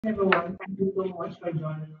Everyone, thank you so much for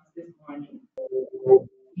joining us this morning.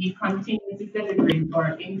 We continue to celebrate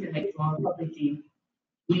our intellectual property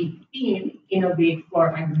with theme Innovate for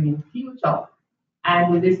a Green Future.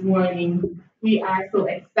 And this morning, we are so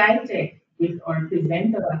excited with our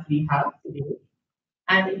presenter that we have today.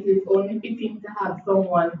 And it is only fitting to have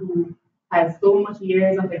someone who has so much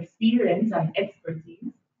years of experience and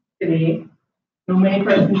expertise today. So many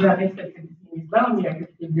persons have expected to see Ms. Brown, our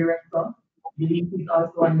Executive Director. I believe he's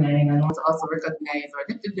also online and also recognize our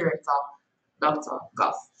Deputy Director, Dr.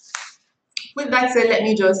 Goff. With that said, let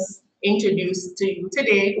me just introduce to you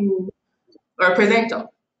today our presenter.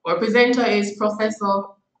 Our presenter is Professor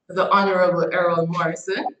the Honorable Errol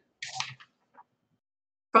Morrison.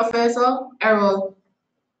 Professor Errol,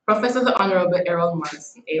 Professor the Honorable Errol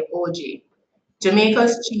Morrison, AOJ,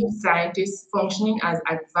 Jamaica's chief scientist functioning as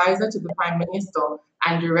advisor to the Prime Minister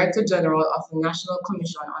and Director General of the National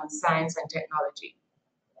Commission on Science and Technology.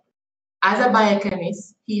 As a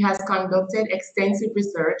biochemist, he has conducted extensive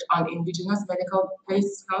research on indigenous medicinal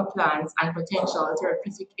plants and potential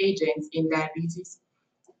therapeutic agents in diabetes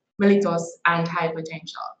mellitus and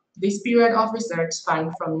hypertension. This period of research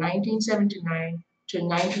spanned from 1979 to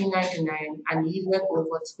 1999 and yielded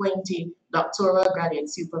over 20 doctoral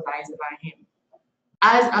graduates supervised by him.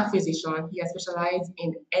 As a physician, he has specialized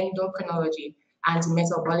in endocrinology and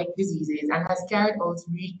metabolic diseases and has carried out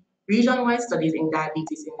region-wide studies in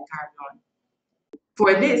diabetes in the Caribbean.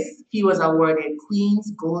 For this, he was awarded Queen's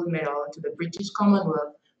Gold Medal to the British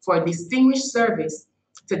Commonwealth for distinguished service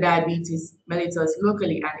to diabetes mellitus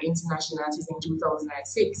locally and internationally in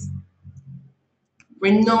 2006.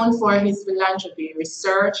 Renowned for his philanthropy,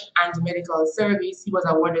 research, and medical service, he was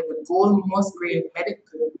awarded the Gold Musgrave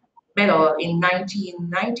Medical Medal in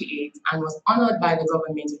 1998 and was honored by the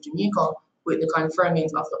government of Jamaica with the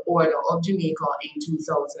conferment of the Order of Jamaica in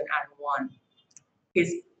 2001.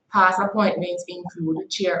 His past appointments include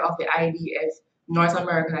chair of the IDF North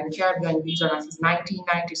American and Caribbean region since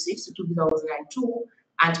 1996 to 2002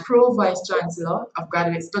 and pro-vice chancellor of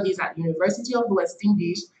graduate studies at the University of the West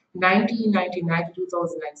Indies 1999 to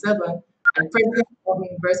 2007 and president of the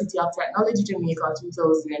University of Technology Jamaica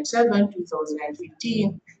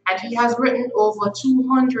 2007-2015, and he has written over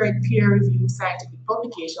 200 peer-reviewed scientific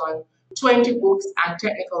publications, 20 books, and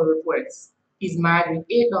technical reports. He's married with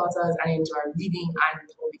 8 daughters and enjoys reading and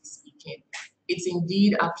public speaking. It's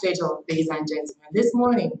indeed a pleasure, ladies and gentlemen, this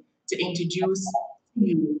morning to introduce to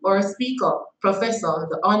you our speaker, Professor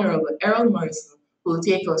the Honorable Errol Morrison, who will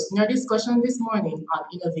take us in our discussion this morning on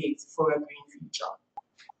Innovate for a Green Future.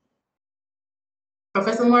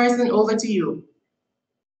 Professor Morrison, over to you.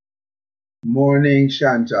 Morning,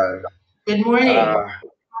 Chantal. Good morning.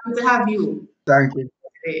 Happy to have you. Thank you.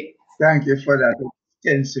 Today. Thank you for that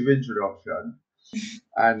extensive introduction.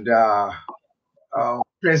 And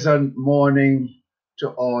pleasant morning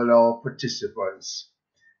to all our participants.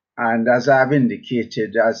 And as I've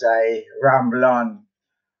indicated, as I ramble on,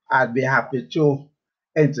 I'd be happy to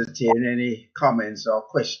entertain any comments or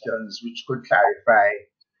questions which could clarify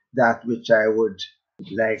that which I would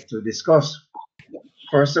like to discuss.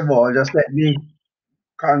 First of all, just let me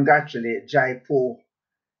congratulate Jaipur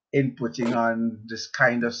in putting on this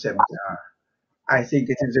kind of seminar. I think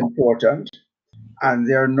it is important, and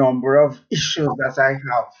there are a number of issues that I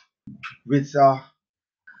have with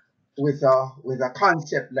a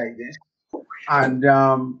concept like this, and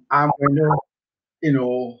I'm going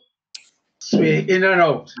to sway in and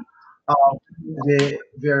out of the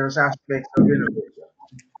various aspects of innovation.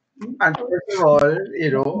 And first of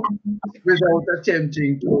all, without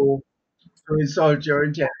attempting to insult your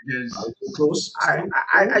intelligence,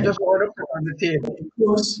 I just want to put on the table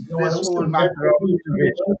this whole matter of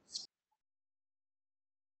innovation.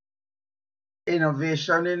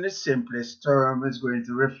 Innovation, in its simplest term, is going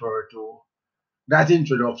to refer to that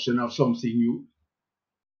introduction of something new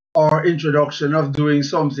or introduction of doing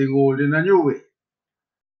something old in a new way.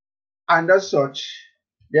 And as such,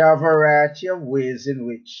 there are a variety of ways in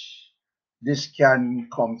which this can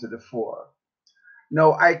come to the fore.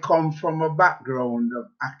 Now, I come from a background of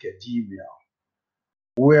academia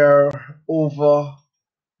where over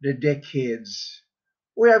the decades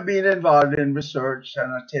we have been involved in research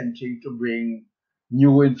and attempting to bring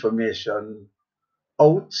new information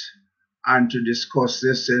out and to discuss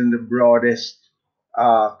this in the broadest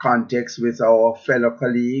context with our fellow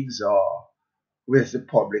colleagues or with the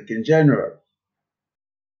public in general.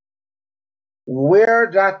 Where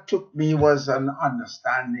that took me was an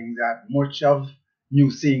understanding that much of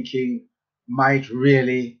new thinking might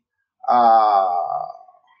really uh,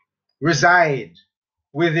 reside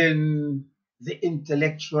within the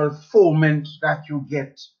intellectual foment that you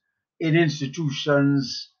get in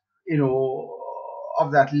institutions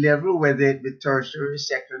of that level, whether it be tertiary,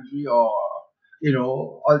 secondary, or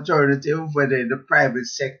alternative, whether in the private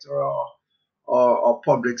sector or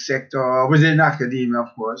public sector or within academia,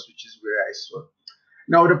 of course, which is where I saw.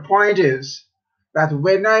 Now the point is that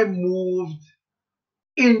when I moved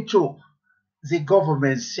into the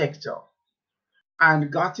government sector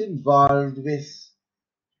and got involved with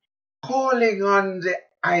calling on the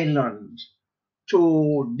island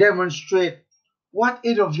to demonstrate what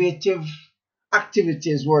innovative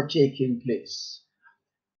activities were taking place,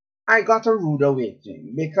 I got a rude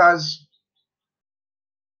awakening because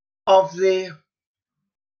of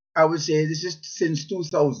I would say this is since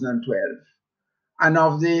 2012, and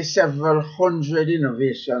of the several hundred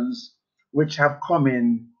innovations which have come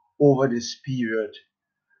in over this period.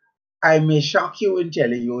 I may shock you in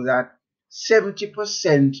telling you that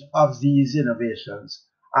 70% of these innovations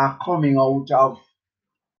are coming out of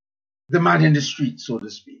the man in the street, so to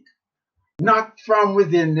speak, not from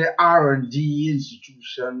within the R&D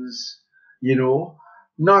institutions, you know,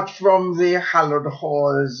 not from the hallowed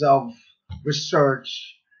halls of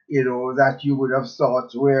research, that you would have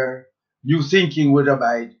thought where new thinking would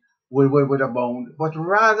abound, but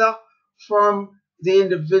rather from the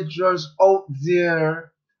individuals out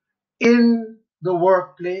there in the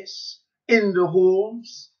workplace, in the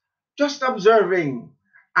homes, just observing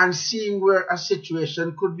and seeing where a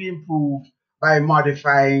situation could be improved by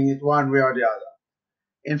modifying it one way or the other.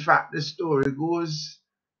 In fact, the story goes,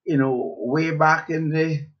 way back in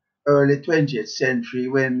the early 20th century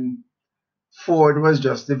when Ford was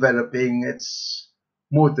just developing its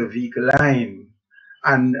motor vehicle line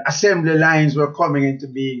and assembly lines were coming into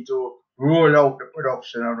being to roll out the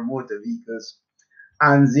production of the motor vehicles,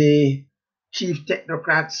 and the chief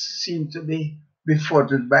technocrats seem to be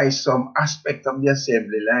befuddled by some aspect of the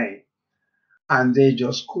assembly line, and they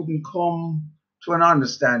just couldn't come to an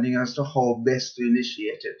understanding as to how best to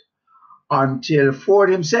initiate it until Ford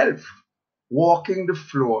himself, walking the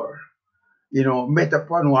floor, met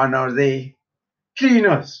upon one of the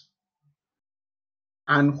cleaners,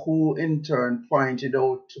 and who in turn pointed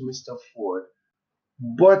out to Mr. Ford,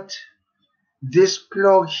 but this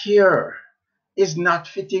plug here is not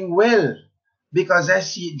fitting well because I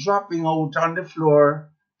see it dropping out on the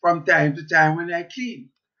floor from time to time when I clean.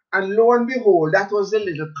 And lo and behold, that was the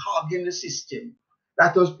little cog in the system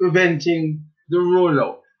that was preventing the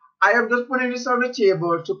rollout. I am just putting this on the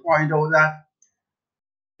table to point out that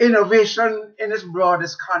innovation in its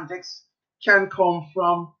broadest context can come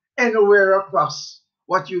from anywhere across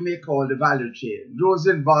what you may call the value chain, those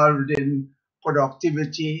involved in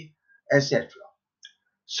productivity, etc.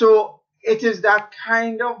 So it is that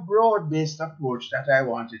kind of broad-based approach that I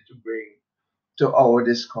wanted to bring to our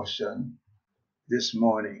discussion this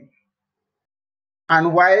morning.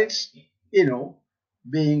 And whilst,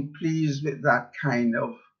 being pleased with that kind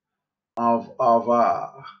of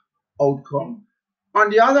outcome, on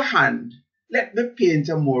the other hand, let me paint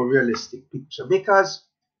a more realistic picture because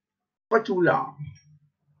for too long,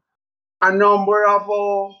 a number of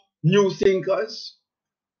our new thinkers,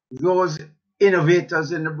 those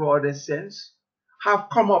innovators in the broadest sense, have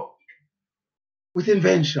come up with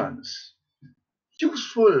inventions,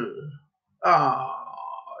 useful uh,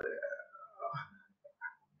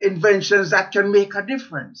 inventions that can make a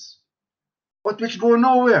difference, but which go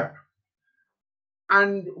nowhere.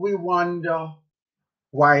 And we wonder,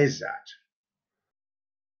 why is that?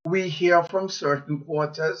 We hear from certain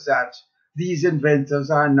quarters that these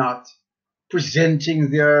inventors are not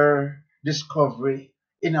presenting their discovery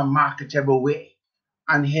in a marketable way,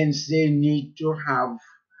 and hence they need to have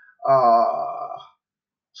uh,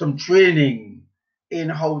 some training in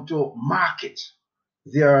how to market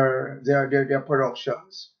their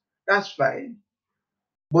productions. That's fine.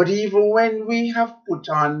 But even when we have put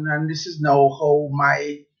on, and this is now how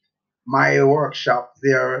my workshop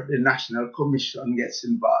there, the National Commission gets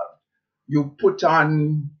involved. You put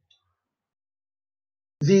on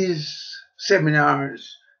these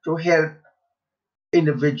seminars to help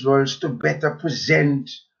individuals to better present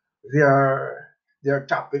their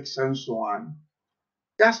topics and so on.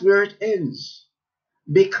 That's where it ends.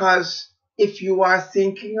 Because if you are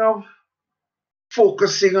thinking of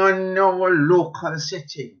focusing on our local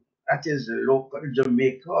setting, that is the local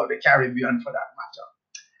Jamaica or the Caribbean for that matter,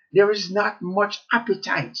 there is not much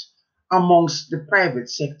appetite amongst the private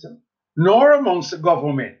sector, nor amongst the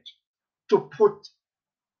government to put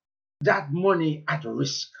that money at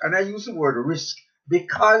risk. And I use the word risk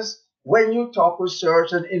because when you talk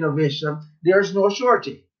research and innovation, there's no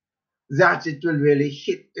surety that it will really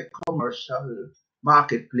hit the commercial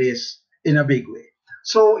marketplace in a big way.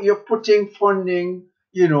 So you're putting funding,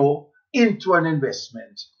 into an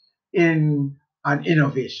investment. in an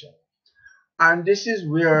innovation. And this is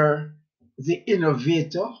where the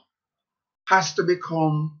innovator has to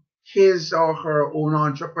become his or her own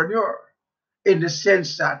entrepreneur, in the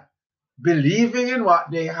sense that, believing in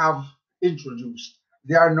what they have introduced,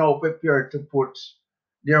 they are now prepared to put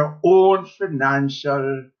their own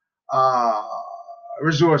financial uh,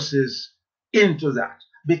 resources into that,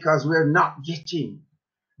 because we're not getting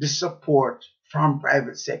the support from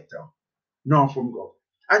private sector nor from government.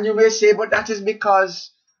 And you may say, but that is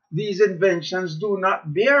because these inventions do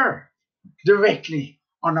not bear directly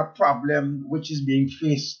on a problem which is being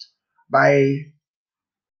faced by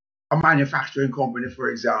a manufacturing company, for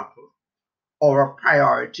example, or a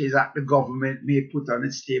priority that the government may put on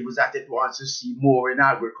its tables, that it wants to see more in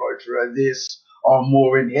agriculture this, or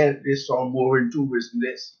more in health this, or more in tourism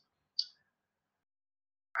this.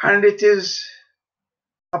 And it is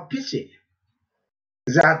a pity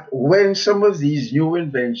that when some of these new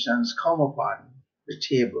inventions come upon the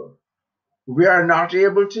table, we are not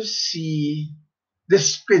able to see the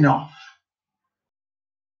spin off,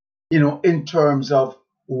 in terms of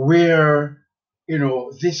where,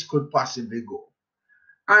 this could possibly go.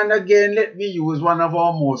 And again, let me use one of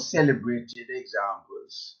our most celebrated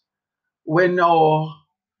examples. When our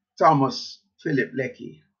Thomas Philip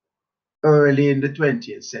Leakey, early in the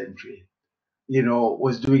 20th century,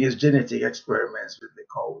 was doing his genetic experiments with the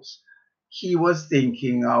cows, he was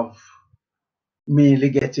thinking of mainly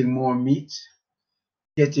getting more meat,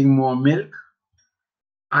 getting more milk,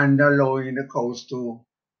 and allowing the cows to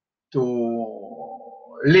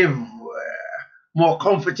live more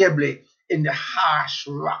comfortably in the harsh,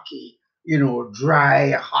 rocky,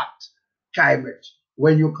 dry, hot climate.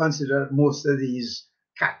 When you consider most of these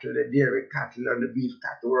cattle, the dairy cattle and the beef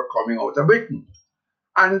cattle, were coming out of Britain.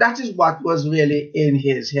 And that is what was really in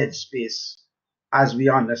his headspace as we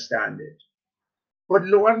understand it. But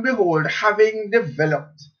lo and behold, having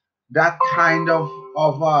developed that kind of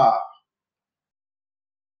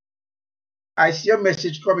I see a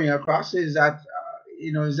message coming across. Is that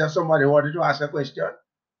is there somebody wanted to ask a question?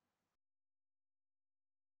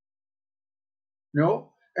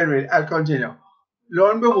 No. Anyway, I'll continue.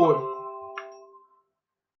 Lo and behold,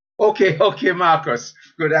 okay, okay, Marcus.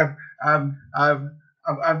 Good. I'm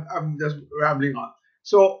just rambling on.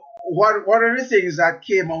 So one of the things that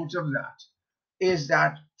came out of that is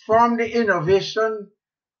that, from the innovation,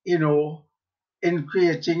 you know, in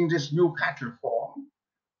creating this new cattle form,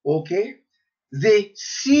 okay, the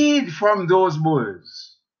seed from those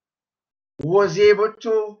bulls was able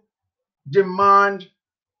to demand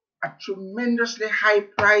a tremendously high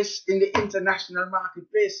price in the international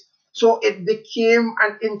marketplace. So it became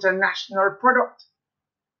an international product,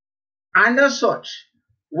 and as such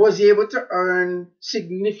was able to earn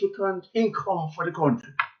significant income for the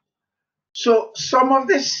country. So some of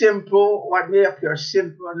the simple, what may appear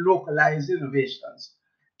simple and localized innovations,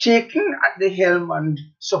 taken at the helm and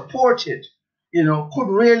supported, could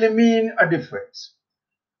really mean a difference.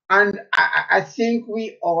 And I think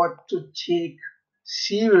we ought to take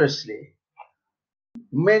seriously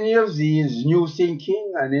many of these new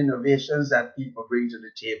thinking and innovations that people bring to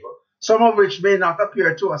the table, some of which may not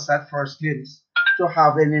appear to us at first glimpse to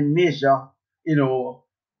have any major,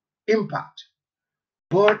 impact.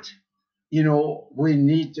 But, we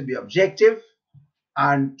need to be objective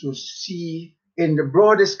and to see in the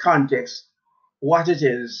broadest context what it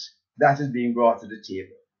is that is being brought to the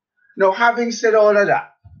table. Now, having said all of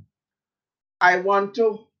that, I want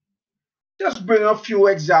to just bring a few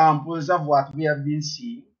examples of what we have been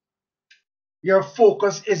seeing. Your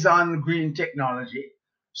focus is on green technology.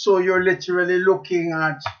 So you're literally looking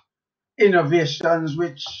at innovations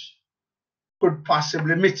which could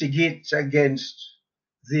possibly mitigate against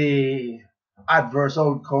the adverse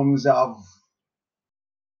outcomes of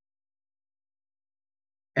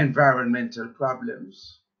environmental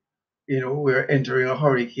problems. We're entering a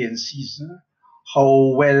hurricane season.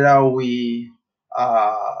 How well are we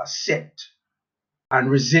set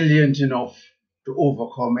and resilient enough to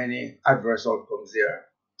overcome any adverse outcomes there?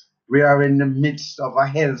 We are in the midst of a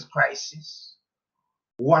health crisis.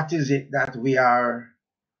 What is it that we are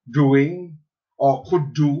doing or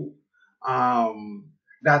could do,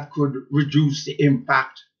 that could reduce the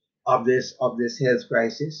impact of this health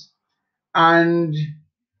crisis? And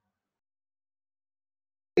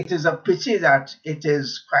it is a pity that it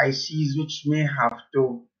is crises which may have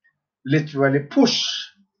to literally push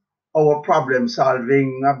our problem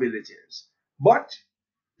solving abilities. But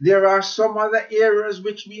there are some other areas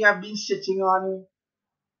which we have been sitting on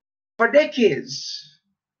for decades,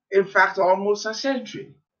 in fact, almost a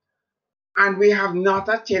century. And we have not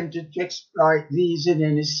attempted to exploit these in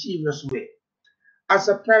any serious way. as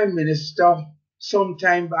a prime minister some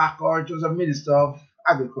time back, or it was a minister of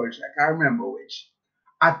agriculture, I can't remember which,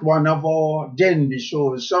 at one of our Denby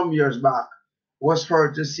shows some years back, was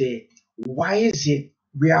heard to say, why is it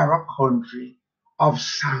we are a country of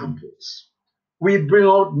samples? We bring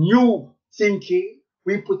out new thinking,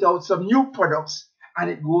 we put out some new products, and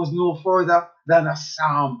it goes no further than a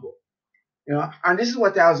sample. And this is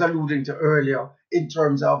what I was alluding to earlier in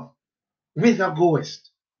terms of with a ghost,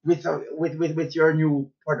 with your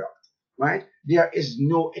new product, right? There is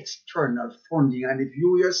no external funding, and if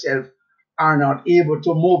you yourself are not able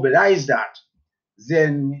to mobilize that,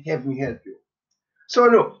 then heaven help you. So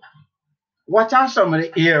look, what are some of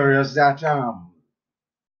the areas that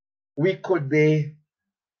we could be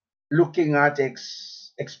looking at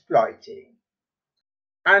exploiting?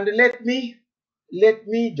 And let me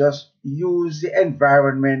just use the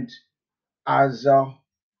environment as a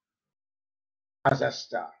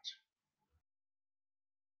start.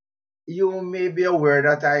 You may be aware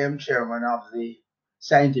that I am chairman of the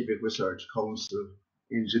Scientific Research Council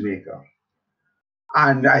in Jamaica.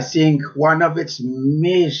 And I think one of its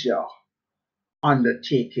major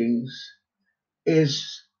undertakings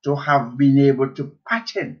is to have been able to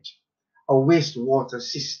patent a wastewater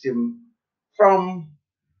system from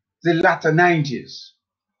the latter 90s,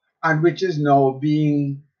 and which is now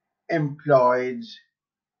being employed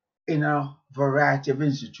in a variety of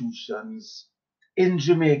institutions in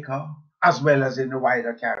Jamaica as well as in the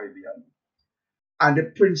wider Caribbean. And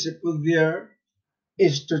the principle there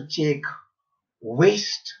is to take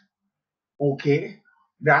waste, okay,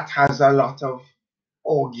 that has a lot of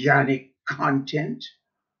organic content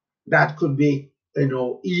that could be,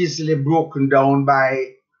 easily broken down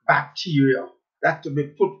by bacteria that could be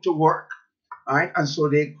put to work, right? And so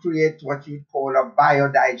they create what you call a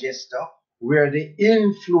biodigester, where the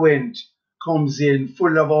influent comes in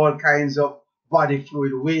full of all kinds of body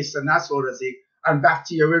fluid waste and that sort of thing, and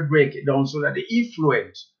bacteria will break it down so that the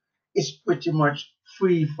effluent is pretty much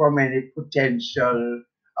free from any potential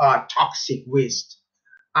toxic waste.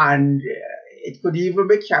 And it could even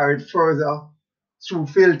be carried further through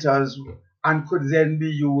filters and could then be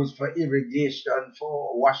used for irrigation,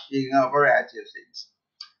 for washing, a variety of things.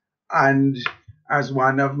 And as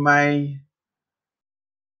one of my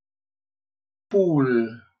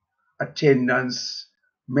pool attendants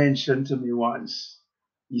mentioned to me once,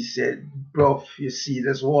 he said, Prof, you see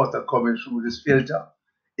this water coming through this filter.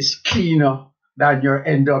 It's cleaner than your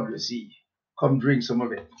NWC. Come drink some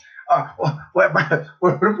of it.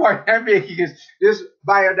 The point I'm making is this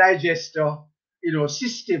biodigester,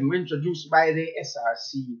 system introduced by the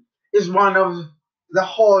SRC is one of the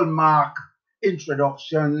hallmark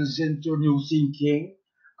introductions into new thinking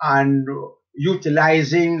and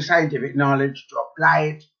utilizing scientific knowledge to apply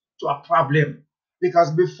it to a problem. Because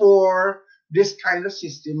before this kind of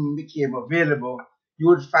system became available, you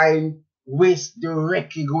would find waste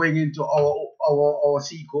directly going into our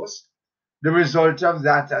seacoast. The result of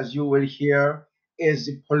that, as you will hear, is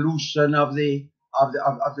the pollution of the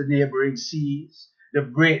neighboring seas, the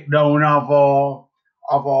breakdown of our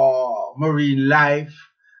marine life,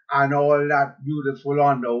 and all that beautiful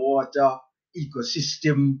underwater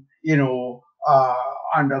ecosystem,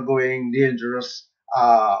 undergoing dangerous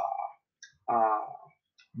uh,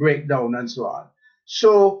 breakdown and so on.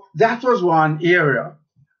 So that was one area,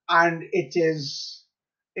 and it is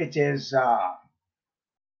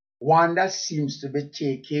one that seems to be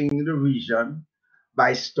taking the region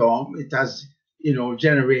by storm. It has,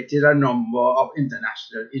 generated a number of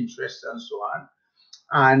international interests and so on.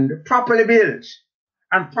 And properly built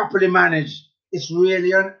and properly managed is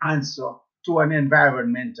really an answer to an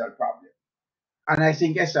environmental problem. And I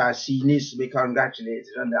think SRC needs to be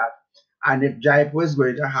congratulated on that. And if Jaipur is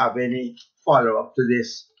going to have any follow up to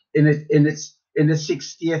this in the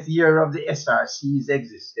 60th year of the SRC's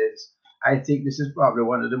existence, I think this is probably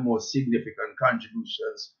one of the most significant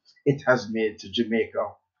contributions it has made to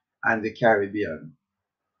Jamaica and the Caribbean.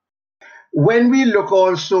 When we look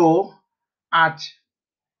also at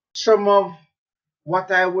some of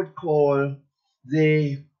what I would call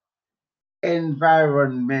the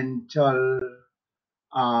environmental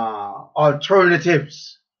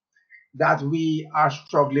alternatives that we are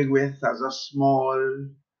struggling with as a small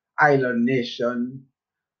island nation.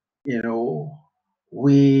 You know,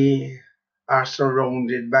 we are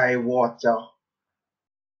surrounded by water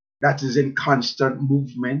that is in constant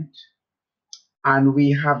movement, and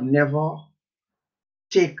we have never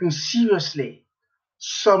taken seriously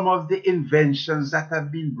some of the inventions that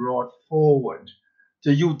have been brought forward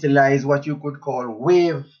to utilize what you could call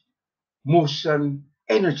wave motion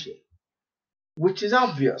energy, which is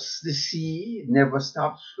obvious. The sea never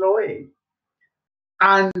stops flowing.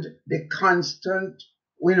 and the constant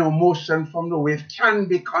motion from the wave can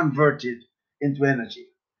be converted into energy.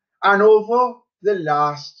 And over the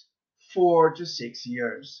last 4 to 6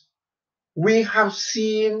 years, we have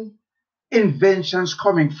seen inventions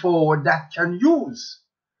coming forward that can use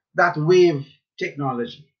that wave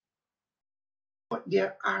technology. But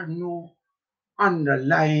there are no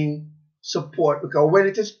underlying support, because when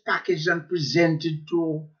it is packaged and presented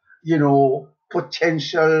to,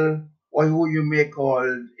 potential, or who you may call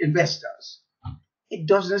investors, it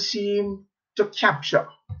doesn't seem to capture,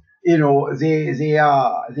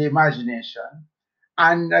 the imagination.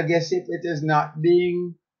 And I guess if it is not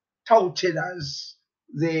being touted as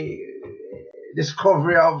the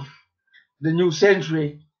discovery of the new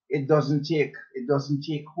century, it doesn't take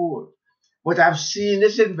hold. But I've seen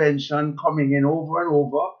this invention coming in over and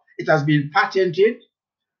over. It has been patented,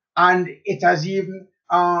 and it has even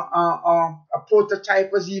a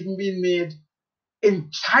prototype has even been made in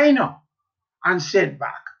China and sent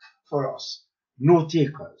back for us. No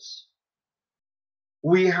takers.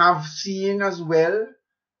 We have seen as well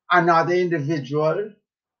another individual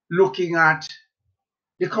looking at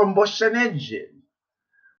the combustion engine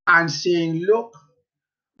and saying, look,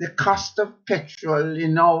 the cost of petrol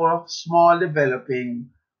in our small developing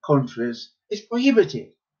countries is prohibitive.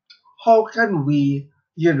 How can we,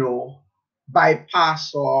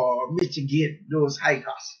 bypass or mitigate those high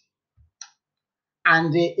costs?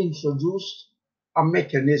 And they introduced a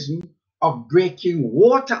mechanism of breaking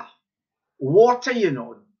water,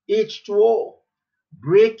 H2O,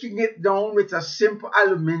 breaking it down with a simple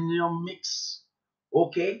aluminum mix,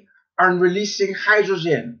 okay, and releasing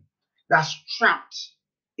hydrogen that's trapped,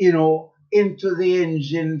 into the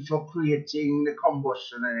engine for creating the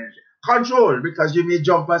combustion energy. Control, because you may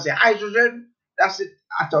jump and say, hydrogen, that's it,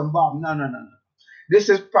 atom bomb. No, no, no, no. This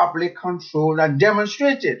is properly controlled and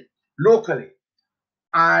demonstrated locally.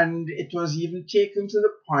 And it was even taken to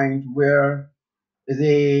the point where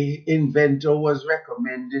the inventor was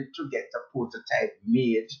recommended to get a prototype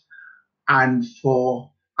made, and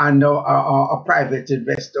a private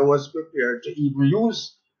investor was prepared to even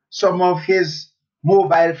use some of his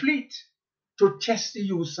mobile fleet to test the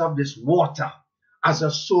use of this water as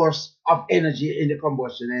a source of energy in the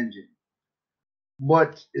combustion engine.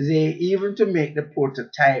 But they, even to make the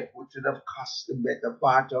prototype, which would have cost the better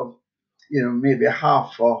part of, maybe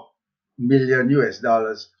 $500,000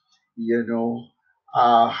 US, you know,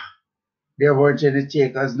 uh, there weren't any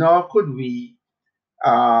takers, nor could we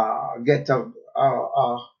get a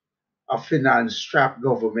finance strapped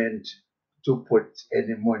government to put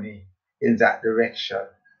any money in that direction.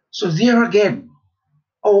 So there again,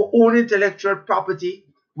 our own intellectual property,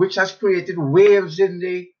 which has created waves in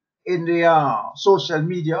the social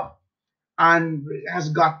media, and has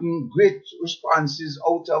gotten great responses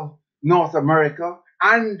out of North America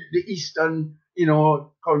and the Eastern,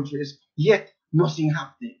 countries, yet nothing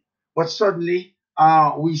happening. But suddenly,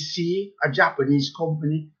 we see a Japanese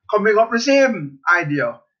company coming up with the same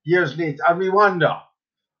idea years later, and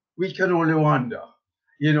we can only wonder,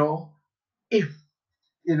 if,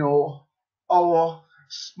 our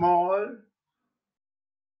small,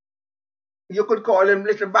 you could call him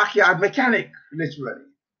little backyard mechanic, literally,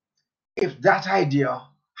 if that idea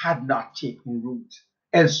had not taken root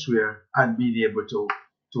elsewhere and been able to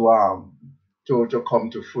um to come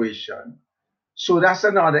to fruition. So that's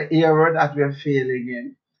another era that we're failing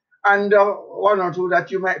in. And one or two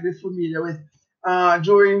that you might be familiar with.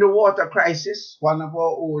 During the water crisis, one of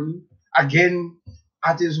our own, again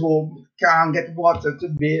at his home, can't get water to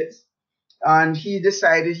bathe, and he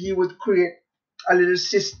decided he would create a little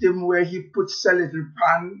system where he puts a little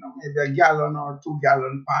pan, maybe a gallon or 2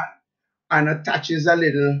 gallon pan, and attaches a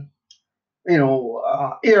little,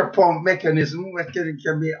 air pump mechanism which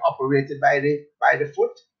can be operated by the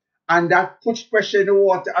foot, and that puts pressure in the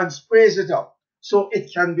water and sprays it up, so it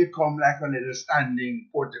can become like a little standing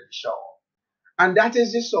portable shower. And that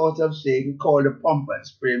is the sort of thing called a pump and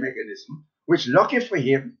spray mechanism, which, lucky for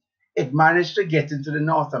him, it managed to get into the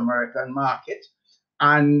North American market.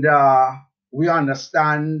 And we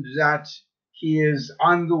understand that he is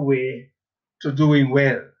on the way to doing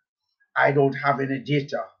well. I don't have any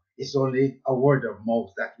data. It's only a word of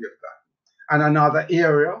mouth that we've got. And another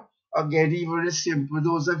area, again, even as simple,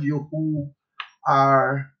 those of you who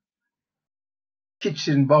are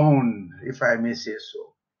kitchen bound, if I may say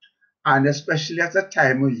so, and especially at a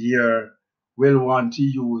time of year, will want to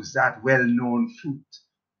use that well-known fruit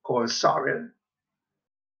called sorrel,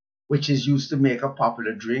 which is used to make a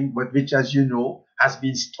popular drink, but which, as you know, has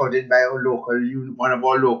been studied by one of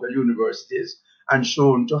our local universities and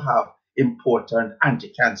shown to have important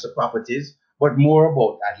anti-cancer properties. But more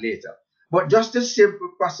about that later. but just the simple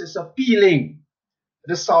process of peeling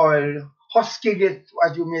the soil, husking it,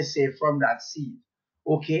 as you may say, from that seed.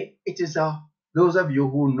 Okay, it is a, those of you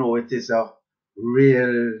who know, it is a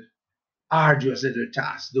real arduous little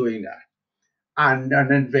task doing that. And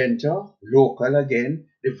an inventor, local again,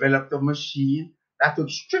 developed a machine that would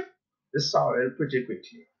strip the soil pretty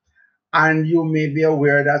quickly. And you may be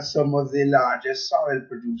aware that some of the largest soil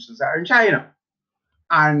producers are in China,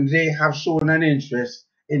 and they have shown an interest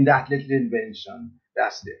in that little invention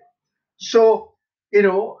that's there. So,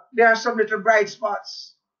 there are some little bright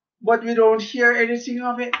spots, but we don't hear anything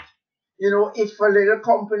of it. If a little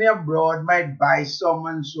company abroad might buy some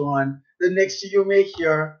and so on, the next thing you may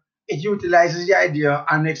hear, it utilizes the idea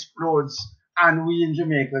and explodes, and we in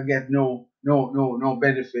Jamaica get no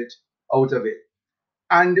benefit out of it.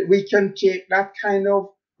 And we can take that kind of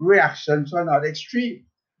reaction to another extreme.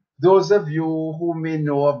 Those of you who may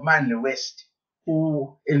know of Manly West,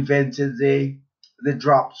 who invented the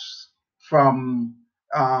drops from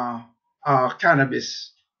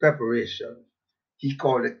cannabis preparation, he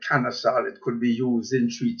called it Canasol. It could be used in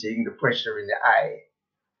treating the pressure in the eye.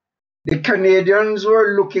 The Canadians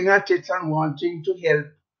were looking at it and wanting to help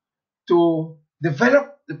to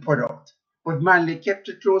develop the product, but Manley kept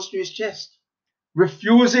it close to his chest,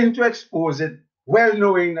 refusing to expose it, well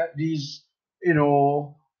knowing that these,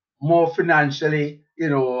 more financially,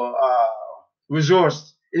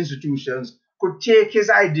 resourced institutions could take his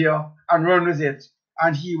idea and run with it,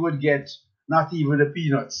 and he would get not even the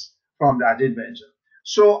peanuts from that invention.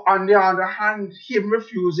 So, on the other hand, him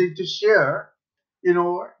refusing to share,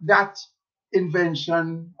 that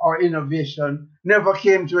invention or innovation never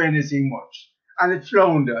came to anything much. And it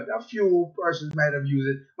floundered. A few persons might have used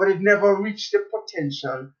it, but it never reached the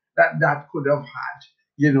potential that that could have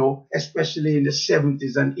had, especially in the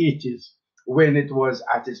 70s and 80s when it was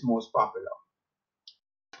at its most popular.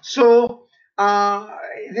 So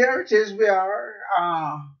there it is. We are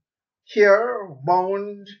here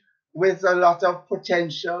bound with a lot of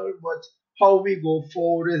potential, but how we go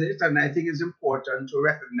forward with it, and I think it's important to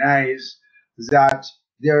recognize that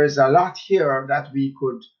there is a lot here that we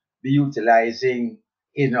could be utilizing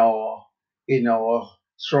in our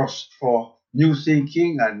thrust for new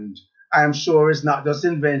thinking, and I'm sure it's not just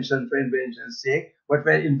invention for invention's sake, but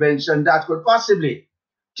for invention that could possibly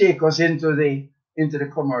take us into the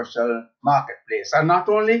commercial marketplace. And not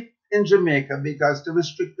only in Jamaica, because to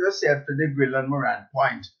restrict yourself to the Grill and Moran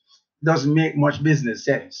point doesn't make much business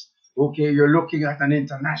sense. Okay, you're looking at an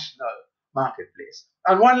international marketplace.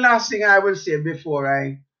 And one last thing I will say before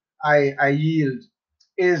I yield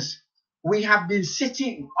is we have been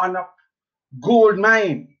sitting on a gold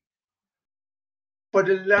mine for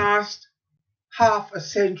the last half a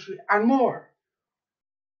century and more,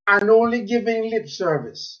 and only giving lip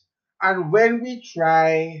service. And when we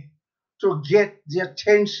try to get the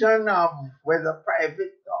attention of whether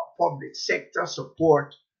private or public sector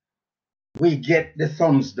support, we get the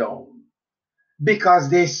thumbs down because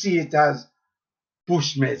they see it as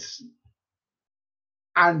bush medicine.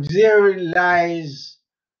 And therein lies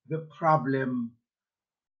the problem,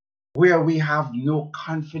 where we have no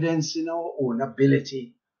confidence in our own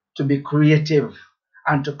ability to be creative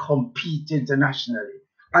and to compete internationally.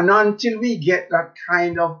 And until we get that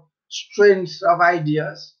kind of strength of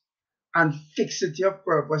ideas and fixity of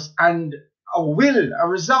purpose and a will, a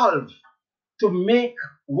resolve to make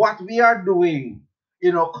what we are doing,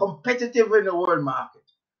 competitive in the world market,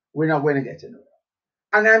 we're not going to get anywhere.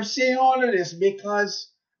 And I'm saying all of this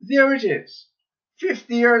because there it is.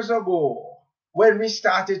 50 years ago, when we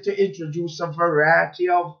started to introduce a variety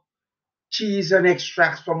of teas and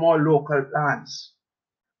extracts from our local plants.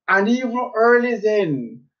 And even early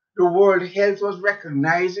then, the World Health was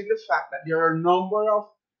recognizing the fact that there are a number of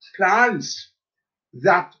plants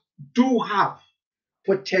that do have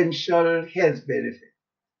potential health benefit.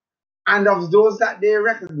 And of those that they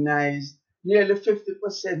recognized, nearly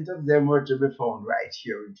 50% of them were to be found right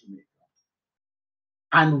here in Jamaica.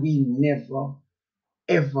 And we never,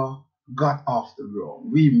 ever got off the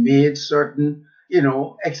ground. We made certain,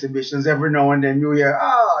 exhibitions every now and then. You hear,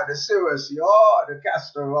 the seriously, the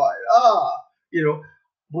castor oil,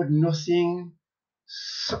 but nothing,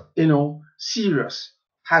 serious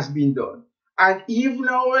has been done. And even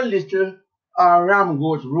our little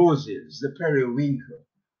ramgoat roses, the periwinkle,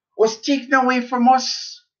 was taken away from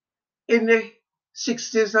us in the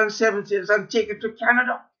 60s and 70s and taken to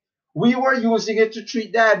Canada. We were using it to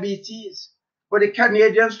treat diabetes, but the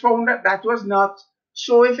Canadians found that that was not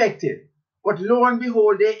so effective. But lo and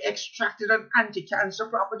behold, they extracted an anti-cancer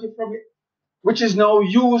property from it, which is now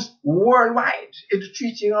used worldwide in the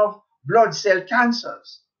treating of blood cell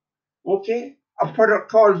cancers. Okay? a product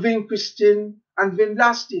called vincristine and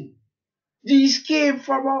vinblastin. These came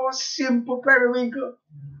from our simple periwinkle.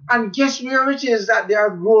 And guess where it is that they are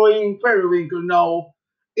growing periwinkle now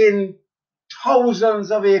in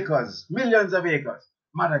thousands of acres, millions of acres?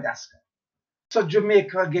 Madagascar. So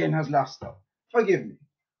Jamaica again has lost out. Forgive me.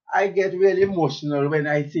 I get really emotional when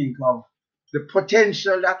I think of the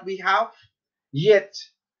potential that we have, yet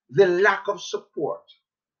the lack of support.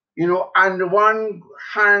 And one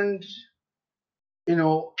hand,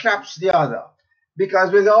 claps the other.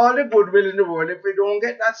 Because with all the goodwill in the world, if we don't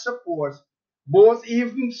get that support, both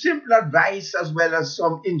even simple advice as well as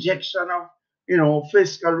some injection of,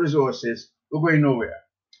 fiscal resources, we're going nowhere.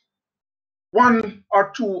 One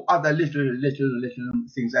or two other little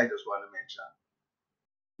things I just want to mention.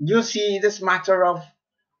 You see this matter of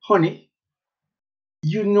honey.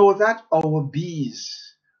 You know that our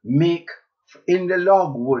bees make in the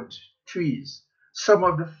logwood trees some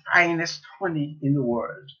of the finest honey in the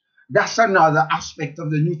world. That's another aspect of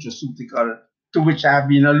the nutraceutical to which I have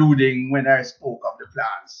been alluding when I spoke of the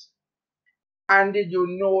plants. And did you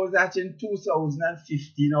know that in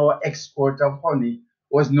 2015 our export of honey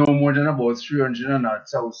was no more than about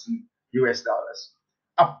 300,000 US dollars?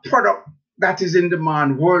 A product that is in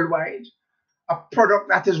demand worldwide, a product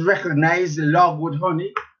that is recognized, the logwood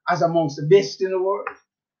honey, as amongst the best in the world,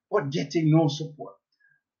 but getting no support.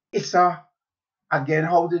 It's again,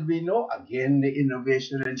 how did we know? Again, the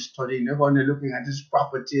innovation and studying the honey, looking at its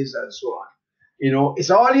properties and so on. It's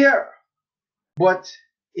all here, but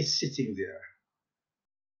it's sitting there.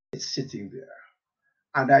 It's sitting there.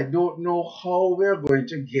 And I don't know how we're going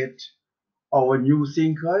to get our new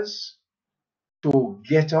thinkers to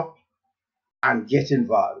get up and get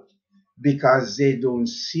involved because they don't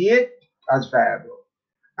see it as viable.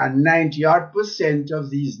 And 90 odd percent of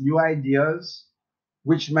these new ideas,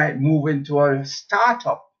 which might move into a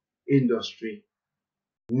startup industry,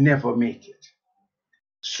 never make it.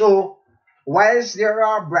 So, whilst there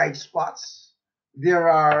are bright spots, there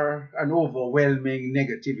are an overwhelming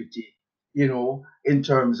negativity, in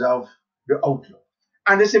terms of the outlook.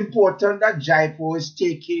 And it's important that Jaipur is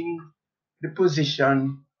taking the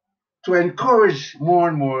position to encourage more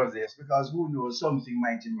and more of this because who knows, something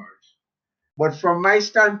might emerge. But from my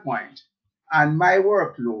standpoint and my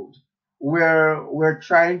workload, we're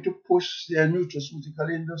trying to push the nutraceutical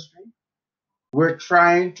industry. We're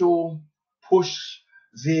trying to push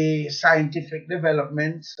the scientific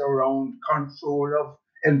developments around control of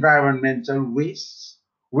environmental wastes,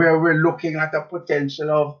 where we're looking at the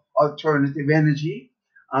potential of alternative energy,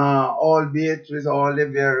 albeit with all the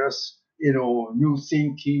various, new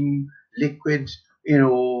thinking, liquid,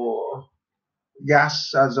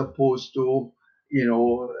 gas as opposed to, you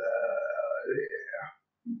know,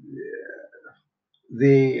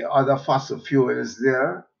 the other fossil fuels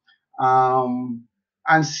there,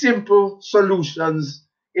 and simple solutions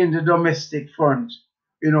in the domestic front,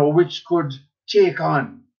 which could take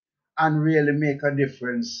on and really make a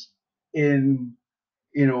difference in,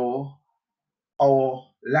 our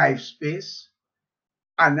life space.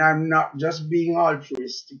 And I'm not just being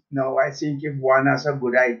altruistic now. I think if one has a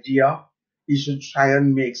good idea, he should try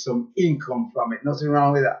and make some income from it. Nothing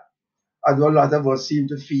wrong with that. Although a lot of us seem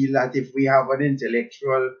to feel that if we have an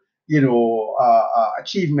intellectual,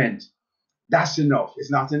 achievement, that's enough.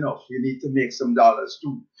 It's not enough. You need to make some dollars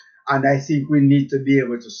too. And I think we need to be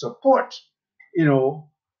able to support,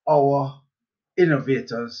 our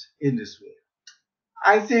innovators in this way.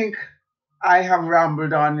 I think I have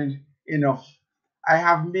rambled on enough. I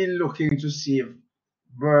have been looking to see if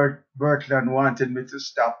Bertland wanted me to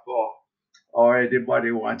stop or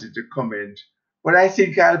anybody wanted to comment. But I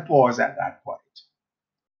think I'll pause at that point.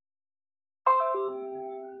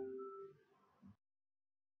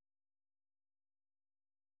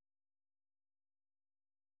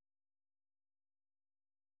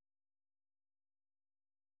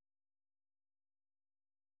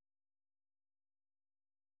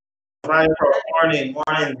 Hi, morning,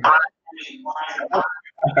 morning.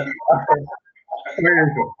 Where is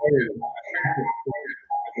it? Where is it?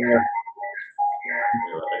 Yeah.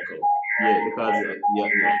 Yeah, because yeah,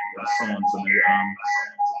 someone to me.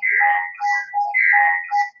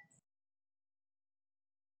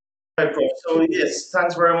 Right, Prof. So yes,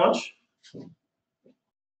 thanks very much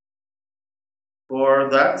for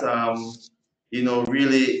that.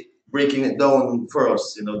 Really breaking it down for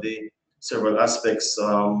us. The several aspects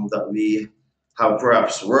that we have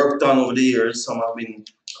perhaps worked on over the years. Some have been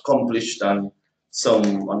accomplished, and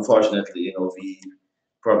some, unfortunately, we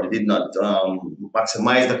probably did not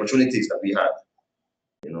maximize the opportunities that we had.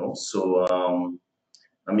 So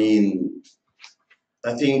I mean,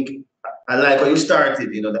 I think I like how you started,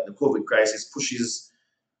 that the COVID crisis pushes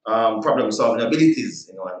problem solving abilities,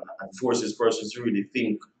 and forces persons to really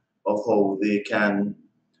think of how they can,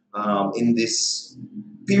 in this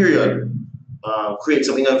period, create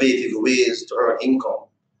some innovative ways to earn income.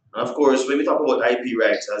 And of course, when we talk about IP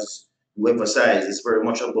rights, as you emphasize, it's very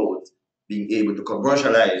much about being able to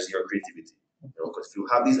commercialize your creativity. Because if you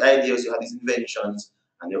have these ideas, you have these inventions,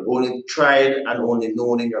 and they're only tried and only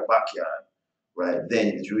known in your backyard, right? Then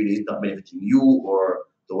it really is not benefiting you or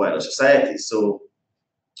the wider society. So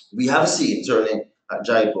we have seen certainly at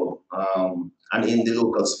Jaipur and in the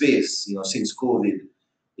local space, since COVID,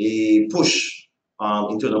 a push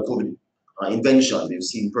into the COVID invention. We've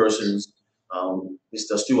seen persons,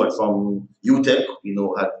 Mr. Stewart from UTech,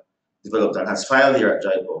 had developed and has filed here at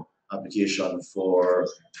Jaipur application for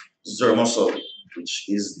Zermosol, which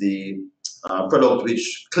is the product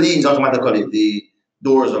which cleans automatically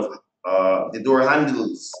doors of the door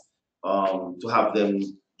handles to have them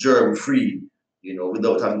germ free,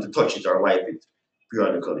 without having to touch it or wipe it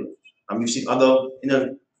periodically. And we've seen other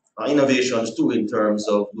innovations too in terms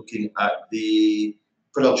of looking at the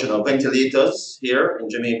production of ventilators here in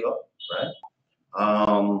Jamaica,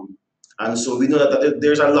 right? And so we know that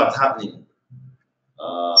there's a lot happening,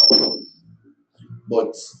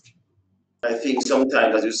 but I think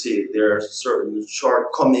sometimes, as you say, there are certain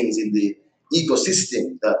shortcomings in the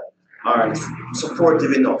ecosystem that aren't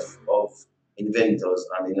supportive enough of inventors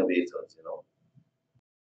and innovators.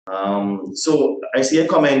 So I see a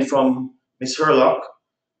comment from Ms. Herlock.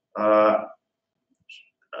 Uh,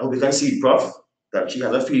 I hope you can see, Prof, that she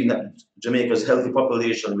has a feeling that Jamaica's healthy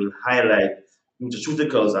population will highlight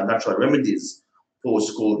nutraceuticals and natural remedies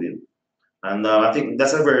post-COVID. And I think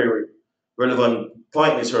that's a very relevant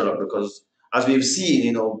point, Ms. Herlock, because as we've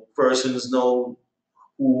seen, persons now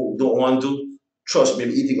who don't want to trust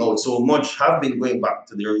maybe eating out so much have been going back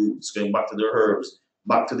to their roots, going back to their herbs,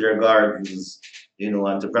 back to their gardens,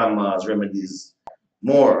 and to grandma's remedies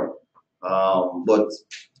more. But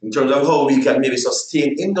in terms of how we can maybe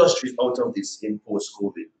sustain industries out of this in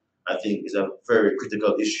post-COVID, I think is a very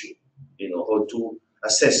critical issue. How to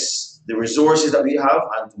assess the resources that we have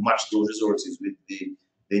and to match those resources with the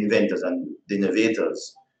inventors and the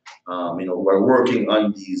innovators, who are working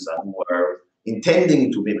on these and who are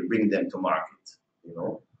intending to maybe bring them to market.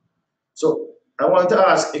 So I want to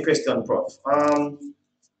ask a question, Prof.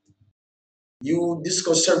 You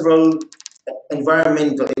discussed several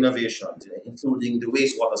environmental innovations, including the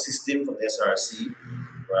wastewater system from SRC,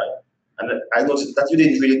 right? And I noticed that you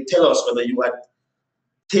didn't really tell us whether you had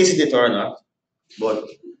tasted it or not, but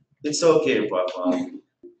it's okay, Prof.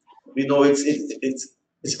 We know it's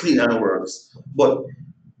clean and it works. But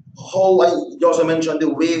you also mentioned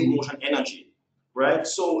the wave motion energy, right?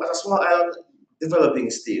 So as a small island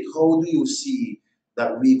developing state, how do you see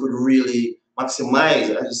that we could really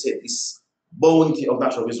maximize, as you said, this bounty of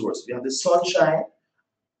natural resources? We have the sunshine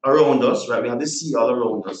around us, right? We have the sea all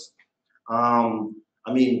around us.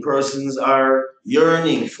 Persons are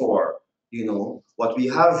yearning for, what we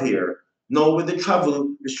have here. Now, with the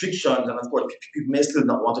travel restrictions, and of course, people may still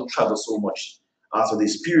not want to travel so much after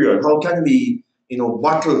this period, how can we,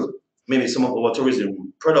 bottle maybe some of our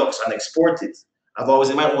tourism products and export it? I've always,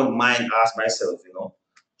 in my own mind, asked myself,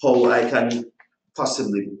 how I can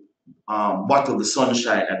possibly bottle the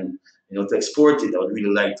sunshine and, to export it. I would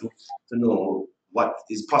really like to know what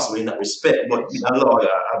is possible in that respect. But being a lawyer,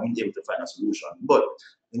 I've been able to find a solution. But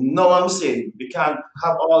now I'm saying we can't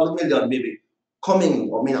have all the million maybe coming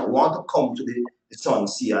or may not want to come to the sun,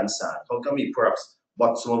 sea, and sand. How can we perhaps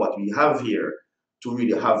bottle some of what we have here to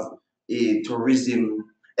really have a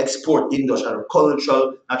tourism export industry and a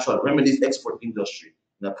cultural natural remedies export industry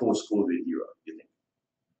in a post-COVID era, you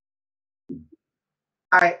think?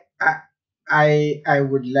 I I I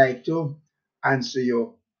would like to answer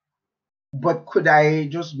you, but could I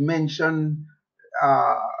just mention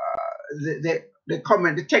uh, the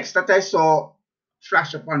comment, the text that I saw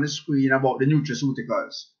flash up on the screen about the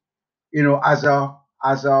nutraceuticals,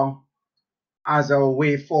 as a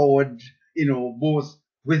way forward, both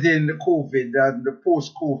within the COVID and the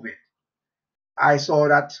post-COVID. I saw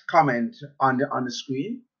that comment on the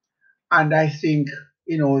screen, and I think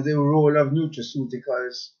the role of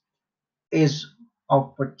nutraceuticals is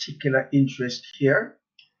of particular interest here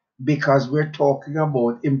because we're talking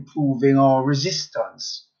about improving our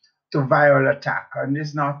resistance to viral attack, and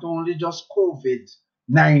it's not only just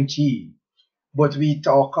COVID-19, but we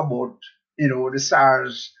talk about the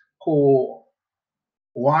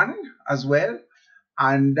SARS-CoV-1 as well,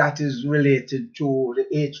 and that is related to the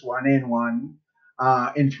H1N1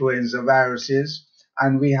 influenza viruses,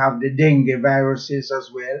 and we have the dengue viruses as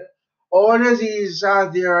well. All of these are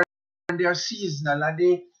there they're seasonal and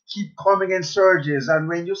they keep coming in surges. And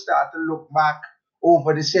when you start to look back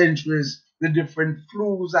over the centuries, the different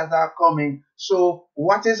flus that are coming. So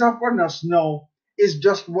what is upon us now is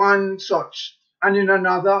just one such. And in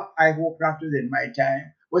another, I hope not within my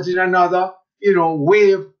time, but in another,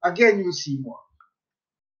 wave, again you see more.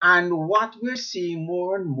 And what we're seeing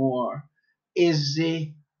more and more is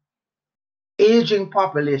the aging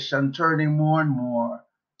population turning more and more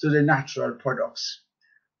to the natural products.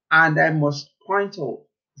 And I must point out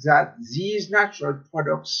that these natural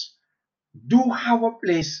products do have a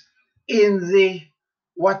place in the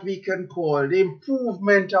what we can call the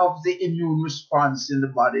improvement of the immune response in the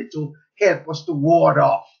body to help us to ward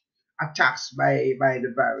off attacks by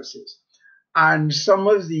the viruses. And some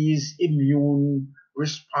of these immune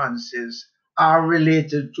responses are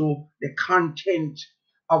related to the content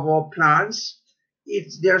of our plants.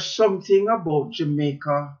 There's something about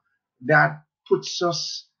Jamaica that puts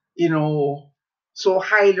us, so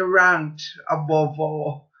highly ranked above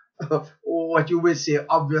our what you will say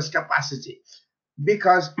obvious capacity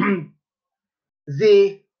because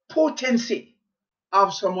the potency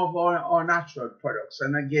of some of our natural products.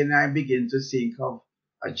 And again, I begin to think of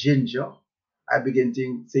a ginger. I begin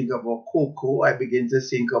to think of a cocoa. I begin to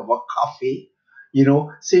think of a coffee.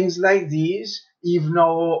 Things like these, even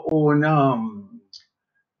our own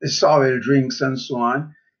soil drinks and so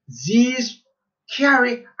on. These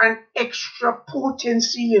carry an extra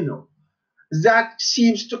potency, that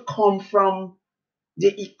seems to come from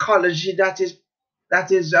the ecology that is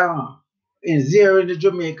is there in the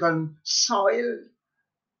Jamaican soil,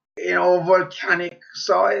 volcanic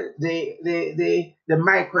soil, the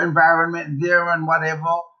microenvironment there and whatever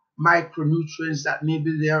micronutrients that may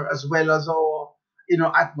be there as well as our,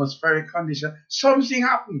 atmospheric condition. Something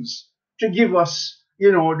happens to give us,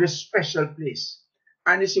 this special place.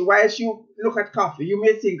 And you see, whilst you look at coffee, you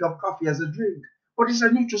may think of coffee as a drink, but it's a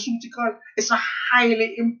nutraceutical. It's a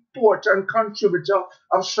highly important contributor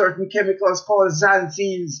of certain chemicals called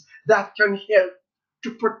xanthines that can help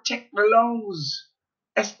to protect the lungs,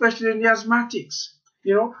 especially in the asthmatics.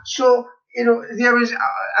 So there is,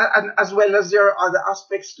 and as well as there are other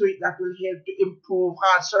aspects to it that will help to improve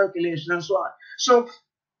heart circulation and so on. So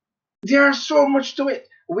there's so much to it.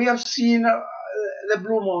 We have seen the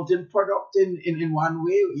Blue Mountain product in one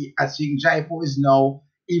way. I think Jaipur is now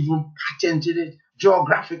even patented it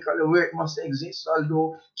geographically where it must exist,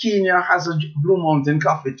 although Kenya has a Blue Mountain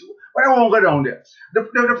coffee too. But I won't go down there.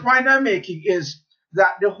 The point I'm making is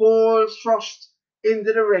that the whole thrust in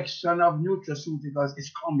the direction of nutraceuticals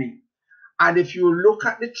is coming. And if you look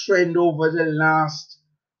at the trend over the last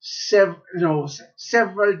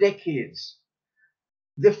several decades,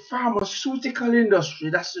 the pharmaceutical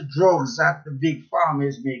industry, that's the drugs that the big pharma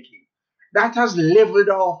is making, that has leveled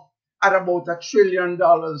off at about $1 trillion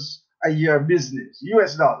a year business,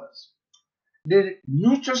 US dollars. The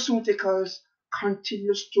nutraceuticals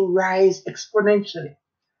continues to rise exponentially.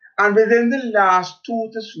 And within the last 2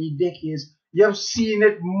 to 3 decades, you have seen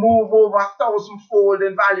it move over 1,000-fold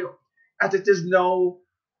in value. As it is now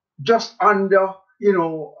just under,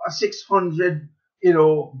 a 600,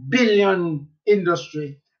 billion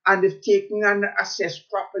industry. And if taken and assessed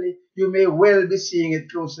properly, you may well be seeing it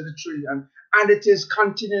close to the trillion. And it is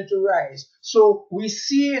continuing to rise. So we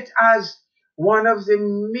see it as one of the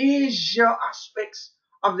major aspects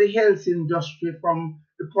of the health industry from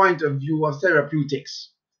the point of view of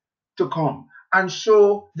therapeutics to come. And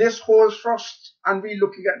so this whole thrust, and we're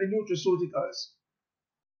looking at the nutraceuticals,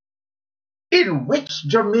 in which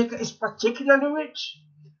Jamaica is particularly rich.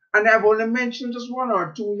 And I've only mentioned just one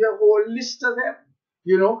or two, your whole list of them.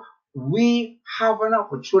 We have an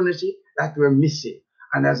opportunity that we're missing.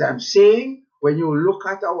 And as I'm saying, when you look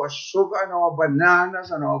at our sugar and our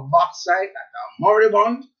bananas and our bauxite that are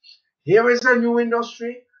moribund, here is a new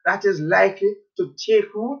industry that is likely to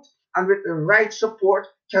take root and with the right support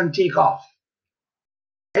can take off.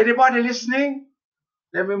 Anybody listening?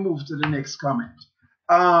 Let me move to the next comment.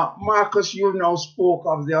 Marcus, you now spoke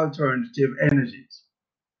of the alternative energies.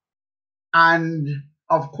 And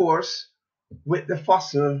of course, with the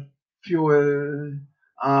fossil fuel,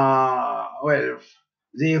 well,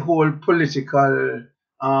 the whole political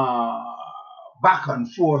uh, back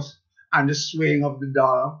and forth and the swaying of the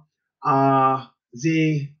dollar,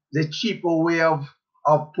 the cheaper way of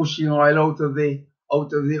pushing oil out of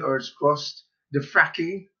the earth's crust, the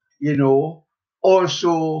fracking,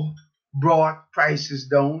 also brought prices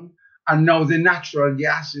down, and now the natural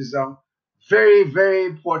gas is a very, very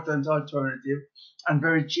important alternative and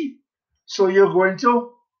very cheap. So you're going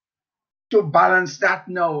to balance that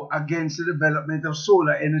now against the development of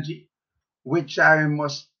solar energy, which I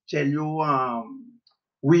must tell you,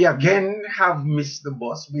 We again have missed the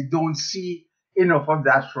bus. We don't see enough of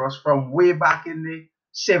that for us from way back in the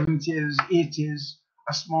 70s, 80s.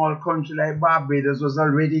 A small country like Barbados was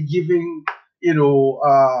already giving, you know,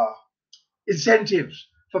 incentives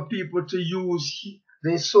for people to use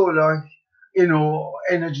the solar,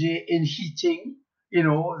 energy in heating,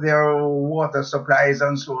 their water supplies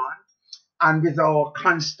and so on. And with our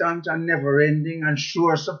constant and never-ending and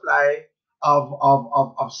sure supply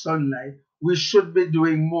of sunlight, we should be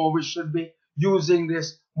doing more. We should be using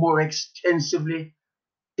this more extensively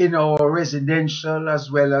in our residential as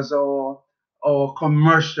well as our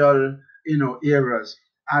commercial areas.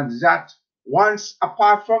 And that, once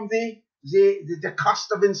apart from the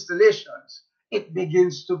cost of installations, it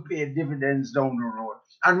begins to pay dividends down the road,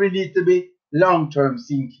 and we need to be long-term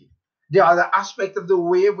thinking. The other aspect of the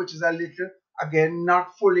wave, which is a little, again,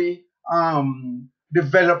 not fully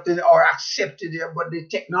developed or accepted here, but the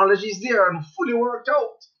technology is there and fully worked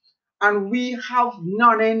out, and we have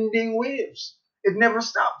non-ending waves. It never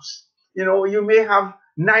stops. You may have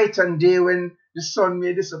night and day when the sun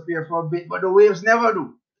may disappear for a bit, but the waves never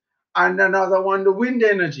do. And another one, the wind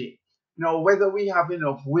energy. Whether we have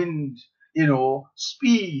enough wind,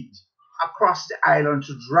 speed across the island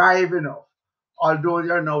to drive enough, although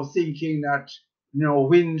they're now thinking that,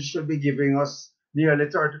 wind should be giving us nearly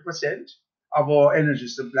 30% of our energy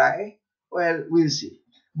supply. Well, we'll see.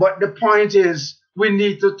 But the point is, we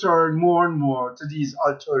need to turn more and more to these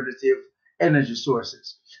alternative energy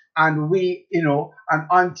sources. And and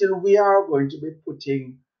until we are going to be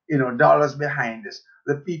putting, dollars behind this,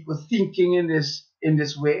 the people thinking in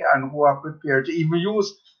this way and who are prepared to even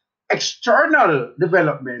use external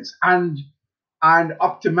developments and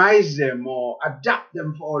optimize them or adapt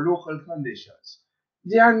them for our local conditions,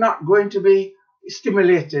 they are not going to be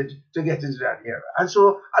stimulated to get into that area. And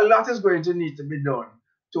so a lot is going to need to be done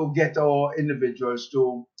to get our individuals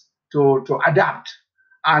to adapt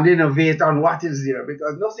and innovate on what is there,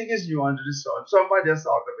 because nothing is new under the sun. Somebody has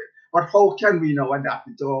thought of it. But how can we now adapt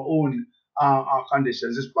it to our own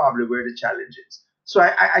conditions is probably where the challenge is. So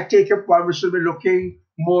I take your point. We should be looking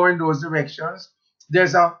more in those directions.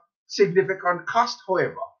 There's a significant cost,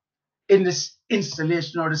 however, in this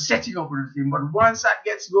installation or the setting up of the thing. But once that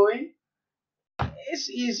gets going, it's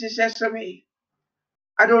easy sesame.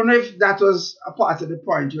 I don't know if that was a part of the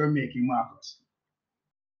point you were making, Marcus.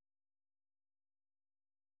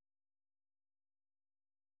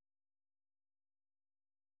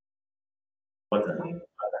 But,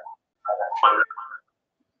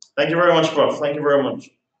 thank you very much, Prof. Thank you very much.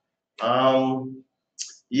 Um,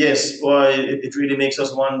 yes, boy, it really makes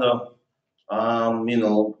us wonder,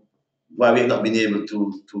 why we've not been able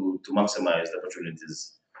to maximize the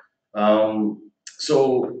opportunities.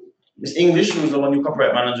 So, Miss English, who's our new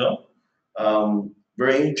corporate manager,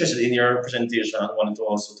 very interested in your presentation and wanted to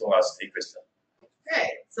also to ask a question. Right.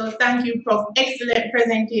 So thank you, Prof. Excellent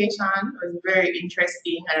presentation. It was very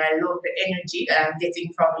interesting, and I love the energy that I'm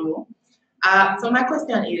getting from you. So my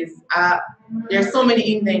question is, there are so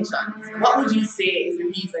many inventions. What would you say is the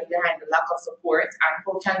reason behind the lack of support, and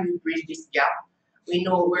how can we bridge this gap? We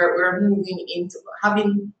know we're moving into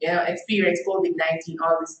having experienced COVID-19,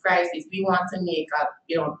 all this crisis. We want to make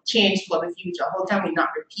a change for the future. How can we not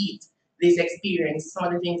repeat this experience? Some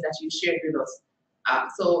of the things that you shared with us.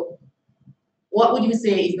 So what would you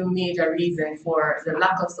say is the major reason for the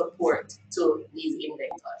lack of support to these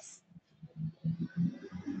inventors?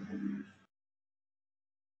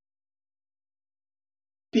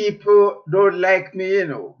 People don't like me,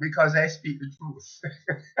 because I speak the truth.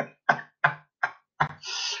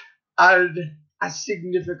 And a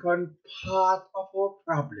significant part of our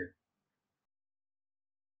problem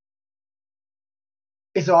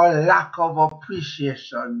is our lack of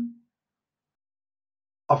appreciation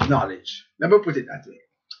of knowledge. Let me put it that way.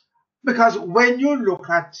 Because when you look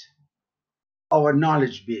at our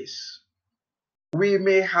knowledge base, we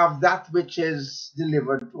may have that which is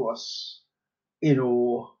delivered to us,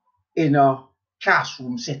 in a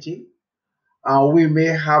classroom setting. We may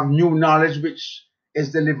have new knowledge which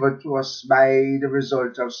is delivered to us by the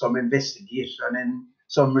result of some investigation in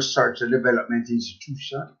some research and development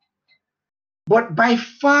institution. But by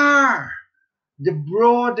far, the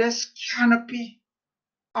broadest canopy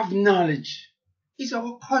of knowledge is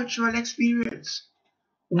our cultural experience,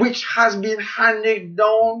 which has been handed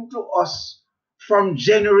down to us from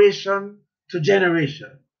generation to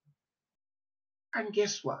generation. And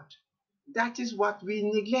guess what? That is what we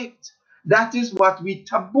neglect. That is what we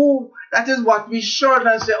taboo. That is what we shun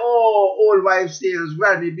and say, oh, old wives' tales,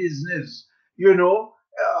 granny business,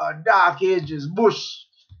 dark ages, bush.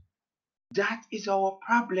 That is our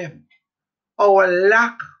problem. Our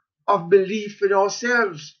lack of belief in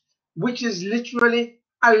ourselves, which is literally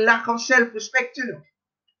a lack of self-respect.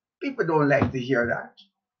 People don't like to hear that.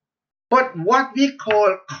 But what we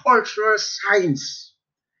call cultural science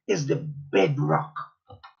is the bedrock,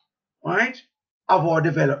 right, of our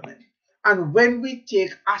development. And when we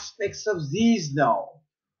take aspects of these now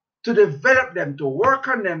to develop them, to work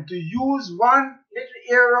on them, to use one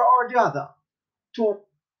little area or the other to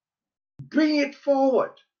bring it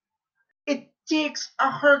forward, it takes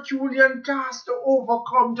a Herculean task to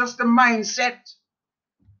overcome just the mindset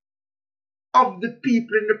of the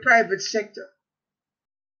people in the private sector,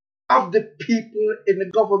 of the people in the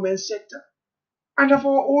government sector, and of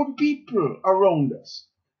our own people around us.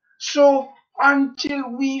 So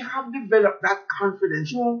until we have developed that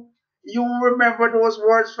confidence, you remember those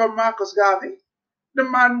words from Marcus Garvey? The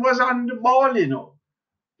man was on the ball,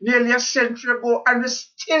 nearly a century ago, and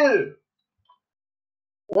is still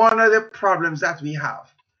one of the problems that we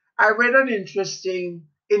have. I read an interesting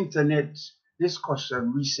internet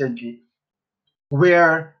discussion recently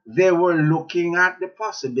where they were looking at the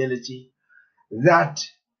possibility that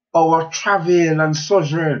our travel and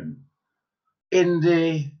sojourn in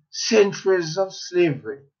the centuries of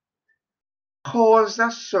slavery caused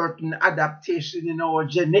a certain adaptation in our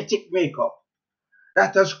genetic makeup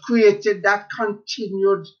that has created that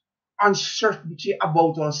continued uncertainty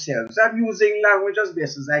about ourselves. I'm using language as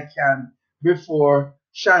best as I can before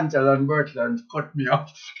Chantal and Bertrand cut me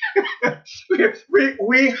off.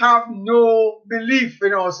 we have no belief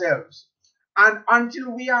in ourselves. And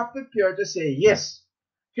until we are prepared to say, yes,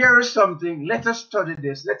 here is something, let us study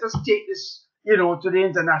this, let us take this, to the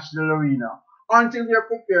international arena. Until we are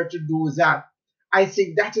prepared to do that, I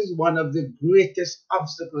think that is one of the greatest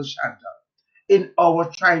obstacles, Chantal, in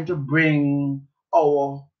our trying to bring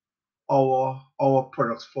our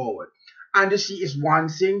products forward. And you see, it's one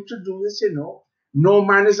thing to do this, no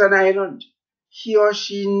man is an island. He or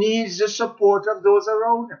she needs the support of those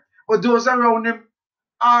around him. But those around him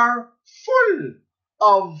are full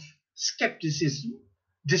of skepticism,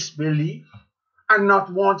 disbelief, and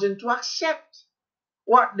not wanting to accept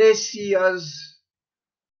what they see as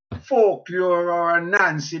folklore or a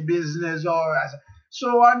Nancy business or as.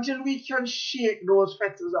 So until we can shake those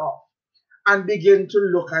fetters off and begin to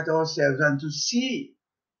look at ourselves and to see,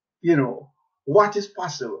 what is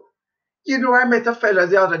possible. I met a fella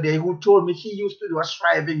the other day who told me he used to do a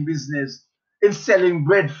thriving business in selling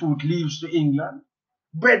breadfruit leaves to England.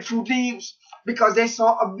 Breadfruit leaves, because they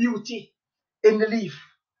saw a beauty in the leaf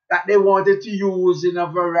that they wanted to use in a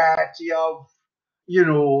variety of, you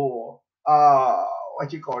know,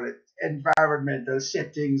 what you call it, environmental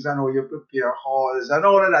settings and how you prepare halls and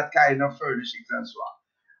all of that kind of furnishings and so on.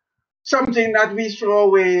 Something that we throw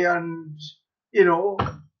away and, you know,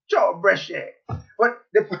 brush it. But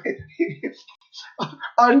the point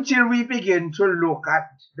until we begin to look at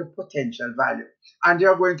the potential value. And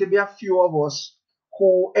there are going to be a few of us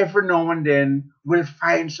who every now and then will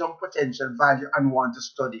find some potential value and want to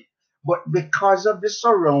study. But because of the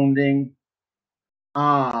surrounding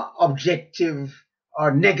objective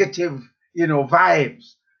or negative,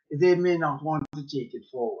 vibes, they may not want to take it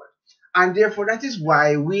forward. And therefore, that is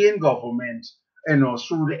why we in government,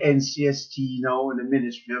 through the NCST now and the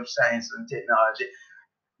Ministry of Science and Technology,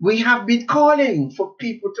 we have been calling for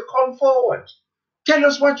people to come forward. Tell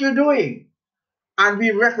us what you're doing. And we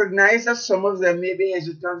recognize that some of them may be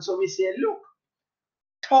hesitant. So we say, look,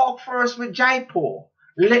 talk first with Jaipur.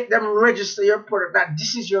 Let them register your product that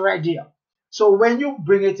this is your idea. So when you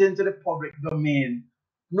bring it into the public domain,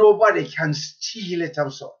 nobody can steal it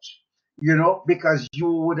as such, because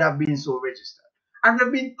you would have been so registered. And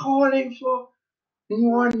we've been calling for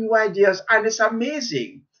new ideas, and it's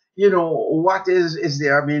amazing. What is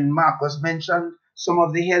there? I mean, Marcus mentioned some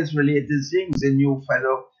of the health related things. The new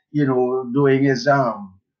fellow, doing his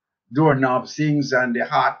doorknob things and the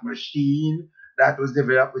heart machine that was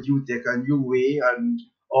developed with UTEC and UA and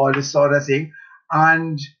all this sort of thing.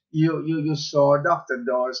 And you saw Dr.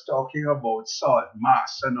 Dawes talking about salt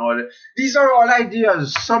mass and all that. These are all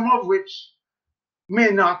ideas, some of which may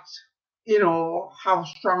not, have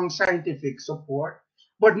strong scientific support.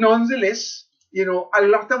 But nonetheless, a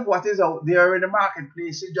lot of what is out there in the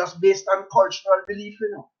marketplace is just based on cultural belief.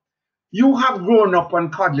 You have grown up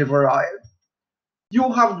on cod liver oil.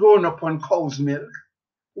 You have grown up on cow's milk.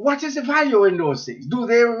 What is the value in those things? Do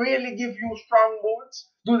they really give you strong bones?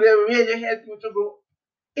 Do they really help you to grow?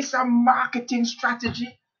 It's a marketing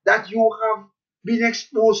strategy that you have been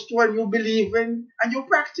exposed to and you believe in and you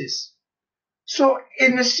practice. So,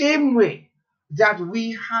 in the same way that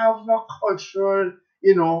we have a cultural,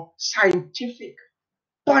 scientific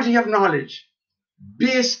body of knowledge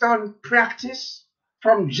based on practice,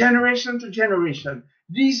 from generation to generation.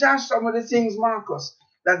 These are some of the things, Marcus,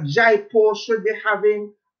 that Jaipur should be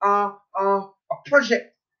having a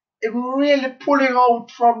project in really pulling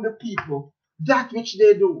out from the people that which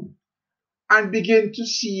they do and begin to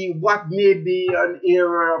see what may be an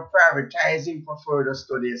area of prioritizing for further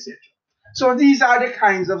study, etc. So these are the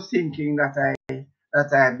kinds of thinking that I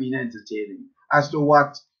have been entertaining as to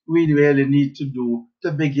what we really need to do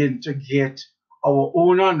to begin to get our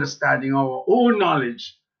own understanding, our own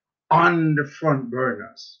knowledge on the front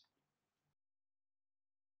burners.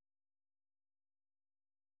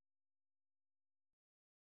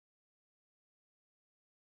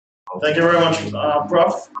 Thank you very much,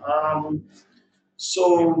 Prof.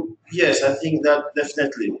 So yes, I think that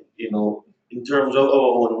definitely, in terms of our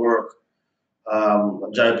own work,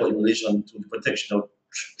 Jaipur in relation to the protection of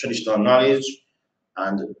traditional knowledge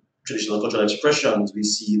and traditional cultural expressions, we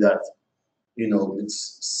see that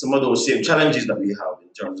it's some of those same challenges that we have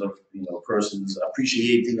in terms of persons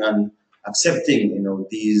appreciating and accepting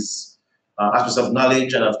these aspects of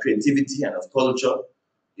knowledge and of creativity and of culture.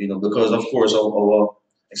 Because of course our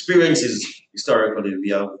experiences historically we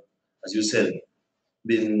have, as you said,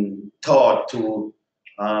 been taught to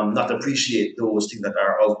not appreciate those things that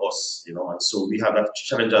are of us, and so we have that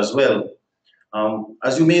challenge as well.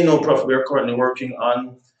 As you may know, Prof, we are currently working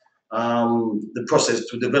on the process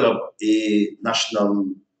to develop a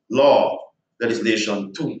national law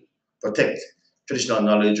legislation to protect traditional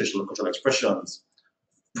knowledge, traditional cultural expressions,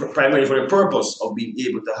 primarily for the purpose of being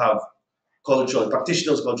able to have cultural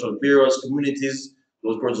practitioners, cultural bureaus, communities,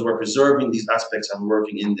 those persons who are preserving these aspects and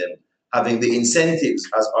working in them, having the incentives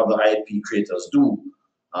as other IP creators do,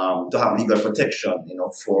 to have legal protection,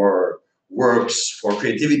 for works, for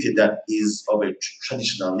creativity that is of a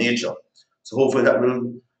traditional nature. So hopefully that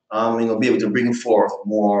will, be able to bring forth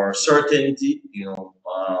more certainty,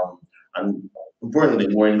 and importantly,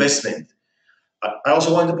 more investment. I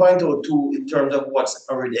also want to point out too, in terms of what's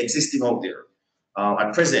already existing out there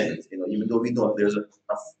at present. Even though we know there's a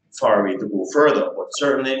far way to go further, but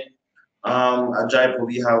certainly at Jaipur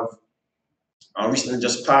we have recently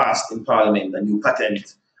just passed in Parliament a new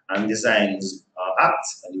Patent and Designs Act,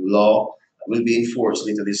 a new law that will be enforced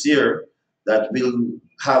later this year that will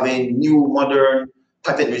have a new modern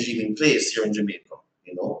patent regime in place here in Jamaica.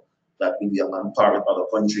 That will be on par with other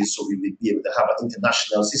countries, so we will be able to have an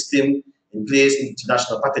international system in place,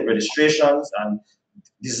 international patent registrations and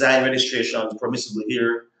design registrations permissible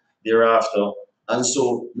here thereafter. And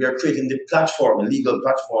so we are creating the platform, a legal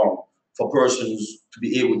platform for persons to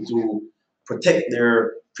be able to protect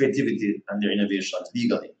their creativity and their innovations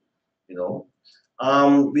legally. You know,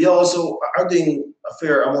 we also are doing a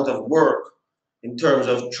fair amount of work in terms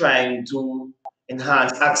of trying to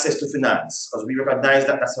enhance access to finance because we recognize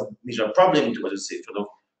that that's a major problem to, as I say, for the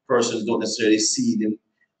persons don't necessarily see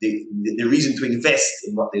the reason to invest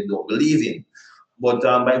in what they don't believe in. But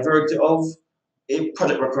by virtue of a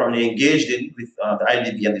project we're currently engaged in with the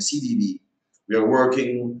IDB and the CDB, we are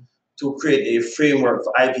working to create a framework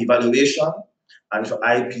for IP valuation and for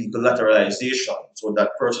IP collateralization so that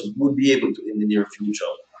persons would be able to, in the near future,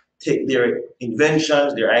 take their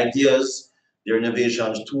inventions, their ideas, their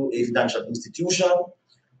innovations to a financial institution,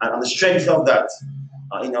 and on the strength of that,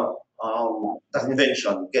 that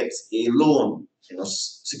invention gets a loan,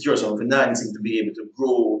 secure some financing to be able to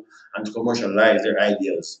grow and to commercialize their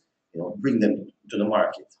ideas, bring them to the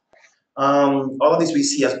market. All of this we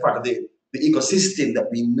see as part of the ecosystem that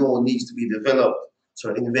we know needs to be developed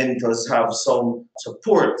so inventors have some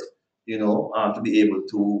support, to be able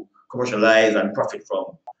to commercialize and profit from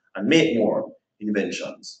and make more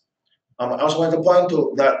inventions. I also want to point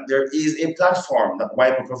out that there is a platform that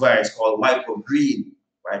WIPO provides called WIPO Green,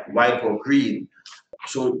 right? WIPO Green.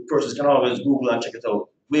 So persons can always Google and check it out,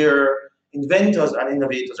 where inventors and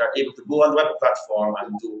innovators are able to go on the web platform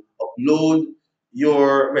and to upload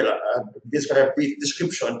basically a brief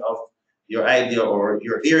description of your idea or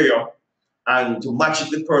your area and to match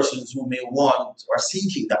it with persons who may want or are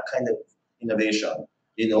seeking that kind of innovation,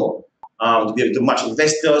 to be able to match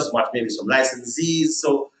investors, match maybe some licensees.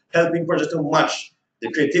 So helping projects to match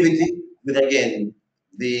the creativity with, again,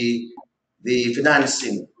 the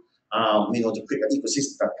financing, to create an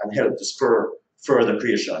ecosystem that can help to spur further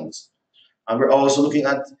creations. And we're also looking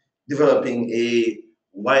at developing a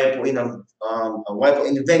WIPO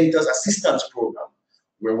Inventors Assistance Program,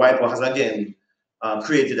 where WIPO has again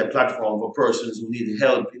created a platform for persons who need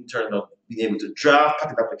help in terms of being able to draft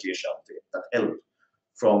patent applications that help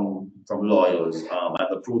from lawyers,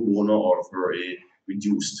 either pro bono or for a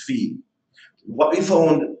reduced fee. What we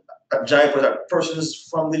found at Jaipur that persons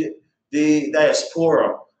from the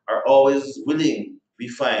diaspora are always willing, we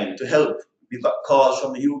find, to help we've got calls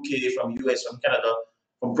from the UK, from US, from Canada,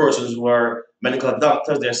 from persons who are medical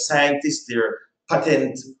doctors, they're scientists, they're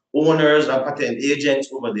patent owners and patent agents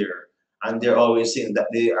over there. And they're always saying that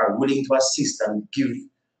they are willing to assist and give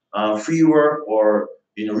free work or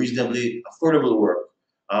reasonably affordable work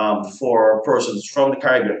for persons from the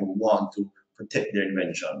Caribbean who want to protect their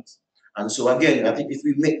inventions. And so again, I think if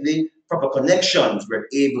we make the proper connections, we're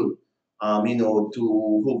able,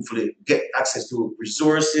 to hopefully get access to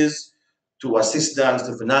resources, to assistance,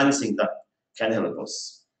 to financing that can help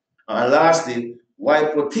us. And lastly, Why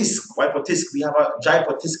Potisk? We have a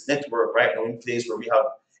Potisk network right now in place where we have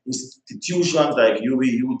institutions like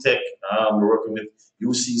UWI, UTech, we're working with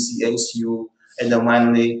UCC, NCU,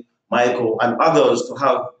 NMANLE, Michael, and others to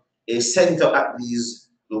have a center at these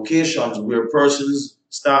locations where persons,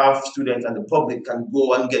 staff, students, and the public can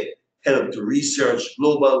go and get help to research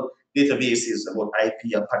global databases about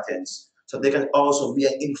IP and patents so they can also be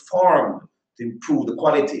informed to improve the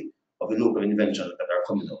quality of the local inventions that are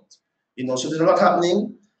coming out. So there's a lot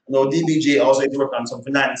happening. DBJ also is working on some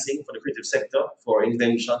financing for the creative sector, for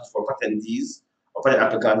inventions, for patentees, or patent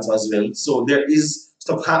applicants as well. So there is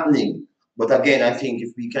stuff happening. But again, I think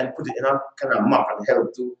if we can put it in a kind of map and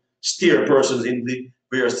help to steer persons in the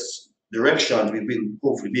various directions, we will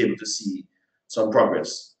hopefully be able to see some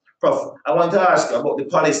progress. Prof, I want to ask about the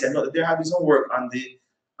policy. I know that there has been some work on the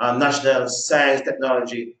National Science,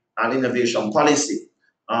 Technology, and Innovation Policy.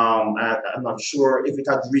 I'm not sure if it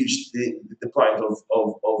had reached the point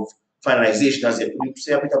of finalization as yet. Could you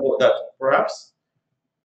say a bit about that, perhaps?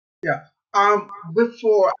 Yeah.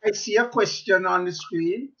 Before I see a question on the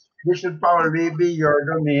screen, which should probably be your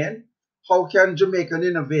domain. How can Jamaican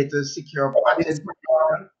innovators secure patent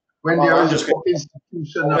protection when there I'm is just no how can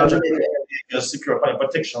institutional? Jamaica secure patent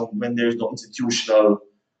protection when there is no institutional?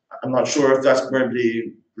 I'm not sure if that's going to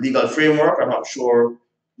be legal framework. I'm not sure,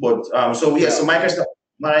 but so yes. Yeah. So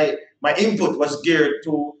my input was geared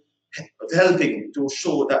to helping to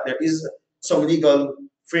show that there is some legal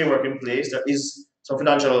framework in place, there is some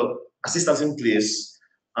financial assistance in place,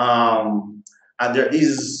 and there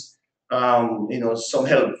is some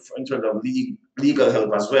help in terms of legal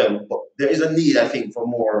help as well. But there is a need, I think, for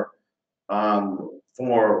more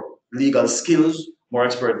legal skills, more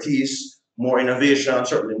expertise, more innovation, and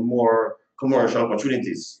certainly more commercial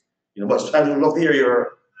opportunities. But I would love to hear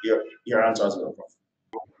your answer as well, Prof.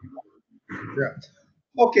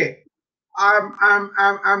 Yeah. Okay.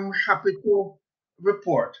 I'm happy to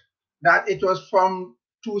report that it was from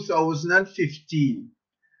 2015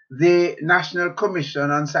 the National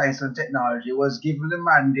Commission on Science and Technology was given the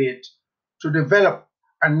mandate to develop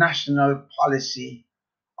a national policy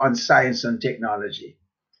on science and technology.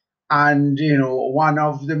 And, one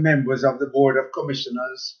of the members of the Board of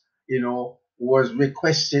Commissioners, was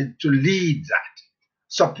requested to lead that,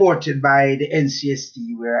 supported by the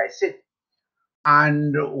NCST where I sit.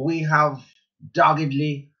 And we have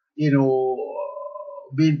doggedly,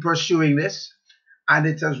 been pursuing this. And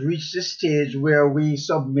it has reached a stage where we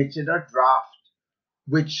submitted a draft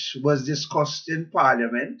which was discussed in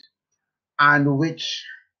Parliament and which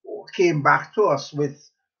came back to us with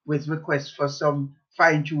requests for some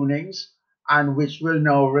fine tunings and which will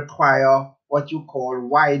now require what you call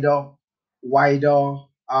wider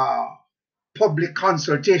uh, public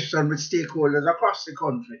consultation with stakeholders across the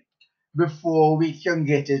country before we can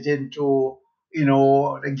get it into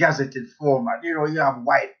the gazetted format. You have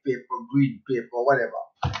white paper, green paper, whatever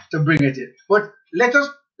to bring it in. But let us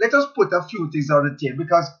put a few things on the table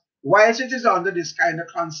because whilst it is under this kind of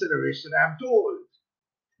consideration, I'm told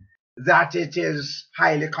that it is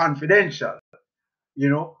highly confidential,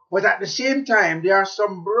 but at the same time, there are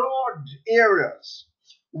some broad areas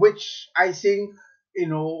which I think,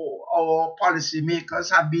 our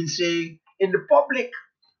policymakers have been saying in the public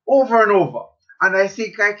over and over. And I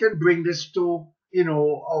think I can bring this to,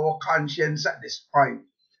 our conscience at this point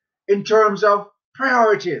in terms of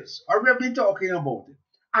priorities. Or we've been talking about it.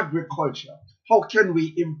 Agriculture. How can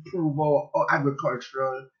we improve our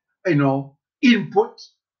agricultural, input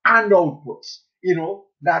and outputs,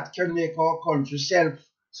 that can make our country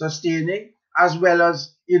self-sustaining as well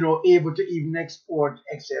as, able to even export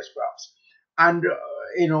excess crops. And,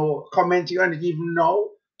 commenting on it even now,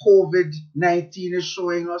 COVID-19 is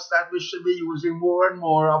showing us that we should be using more and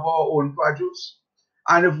more of our own produce.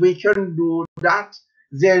 And if we can do that,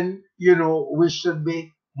 then we should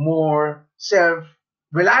be more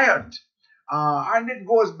self-reliant. And it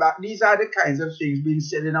goes back. These are the kinds of things being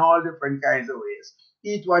said in all different kinds of ways.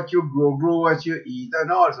 Eat what you grow what you eat,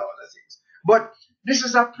 and all sorts of things. But this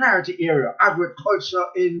is a priority area. Agriculture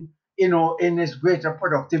in its greater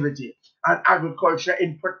productivity, and agriculture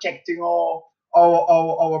in protecting our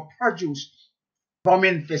produce from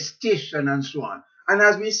infestation and so on. And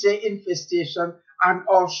as we say, infestation and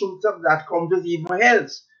offshoots of that comes with evil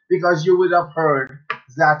health, because you would have heard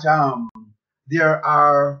that there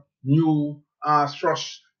are new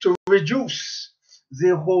thrusts to reduce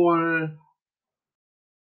the whole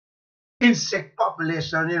insect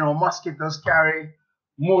population. You know, mosquitoes carry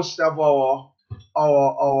most of our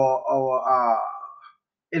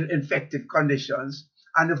infective conditions.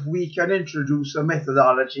 And if we can introduce a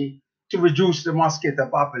methodology to reduce the mosquito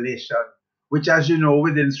population, which, as you know,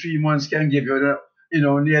 within 3 months can give you,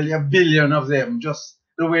 nearly 1 billion of them, just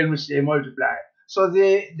the way in which they multiply. So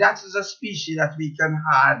that is a species that we can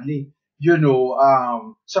hardly,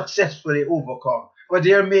 successfully overcome. But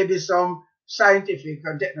there may be some scientific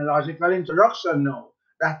and technological introduction now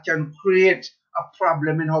that can create a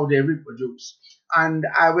problem in how they reproduce. And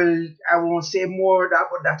I won't say more of that,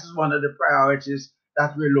 but that is one of the priorities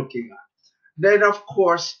that we're looking at. Then, of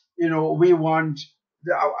course, we want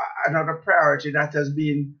another priority that has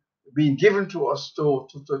been given to us to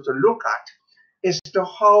look at is to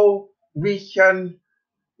how we can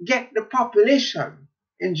get the population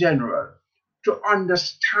in general to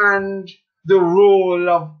understand the role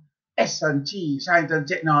of S&T, science and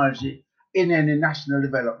technology, in any national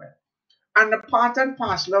development. And the part and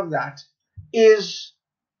parcel of that is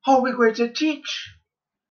how we're going to teach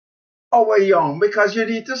our young, because you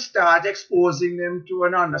need to start exposing them to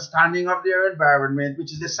an understanding of their environment,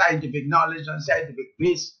 which is the scientific knowledge and scientific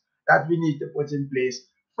base that we need to put in place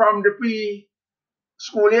from the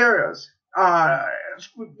preschool areas,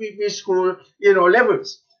 preschool,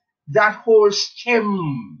 levels. That whole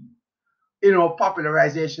STEM,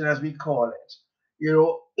 popularization, as we call it,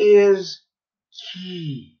 is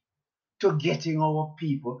key to getting our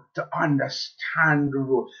people to understand the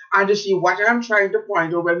role. And you see, what I'm trying to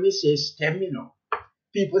point out when we say STEM,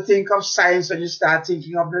 people think of science and you start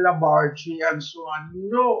thinking of the laboratory and so on.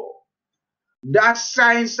 No, that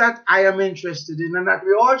science that I am interested in and that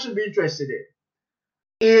we all should be interested in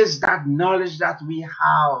is that knowledge that we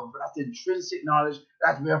have, that intrinsic knowledge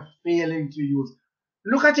that we are failing to use.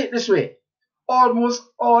 Look at it this way. Almost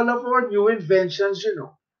all of our new inventions,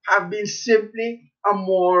 have been simply a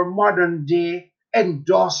more modern day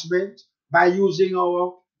endorsement by using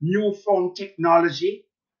our newfound technology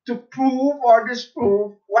to prove or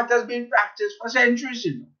disprove what has been practiced for centuries.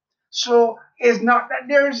 So it's not that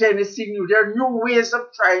there is anything new. There are new ways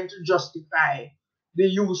of trying to justify the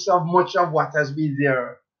use of much of what has been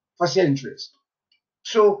there for centuries.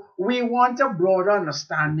 So we want a broad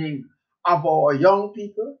understanding of our young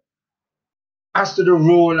people as to the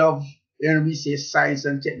role of, we say, science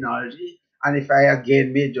and technology. And if I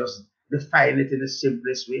again may just define it in the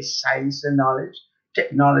simplest way, science and knowledge,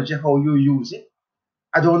 technology, how you use it.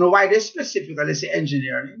 I don't know why they specifically say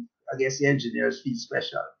engineering. I guess the engineers feel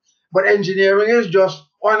special. But engineering is just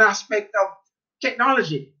one aspect of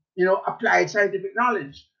technology, applied scientific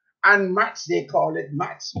knowledge. And maths, they call it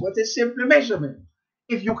maths, but it's simply measurement.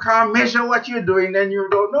 If you can't measure what you're doing, then you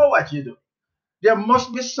don't know what you're doing. There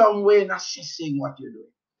must be some way in assessing what you're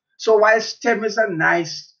doing. So while STEM is a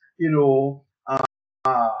nice, uh,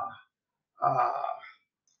 uh,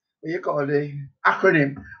 what you call the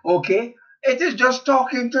acronym, okay, it is just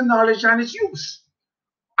talking to knowledge and its use.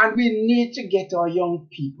 And we need to get our young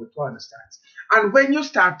people to understand. And when you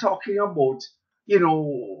start talking about,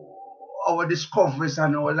 our discoveries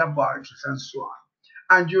and our laboratories and so on,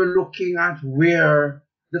 and you're looking at where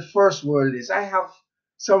the first world is, I have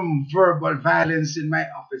some verbal violence in my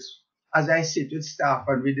office as I sit with staff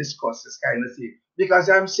and we discuss this kind of thing. Because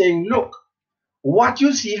I'm saying, look, what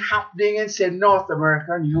you see happening in, say, North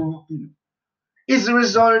America and Europe is the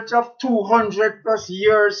result of 200 plus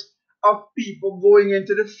years of people going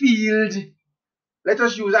into the field. Let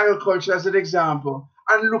us use agriculture as an example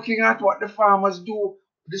and looking at what the farmers do,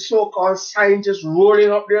 the so-called scientists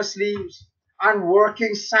rolling up their sleeves and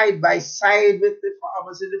working side by side with the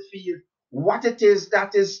farmers in the field, what it is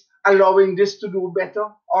that is allowing this to do better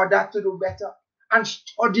or that to do better, and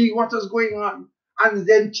studying what is going on, and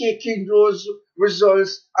then taking those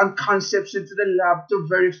results and concepts into the lab to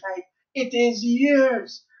verify. It is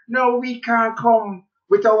years. Now we can't come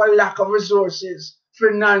with our lack of resources,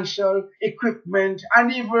 financial, equipment,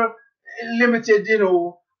 and even limited,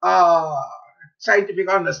 scientific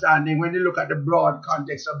understanding when you look at the broad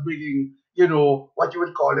context of bringing, what you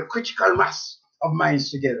would call a critical mass of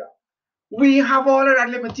minds together. We have all of that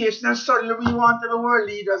limitation, and suddenly we want to be world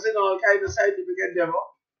leaders in all kinds of scientific endeavor.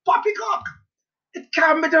 Poppycock! It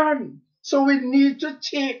can be done. So we need to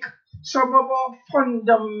take some of our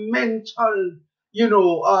fundamental,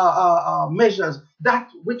 measures, that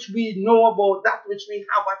which we know about, that which we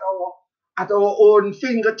have at our own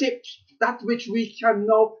fingertips, that which we can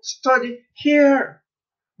now study here.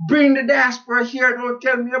 Bring the diaspora here. Don't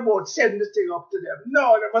tell me about send the thing up to them.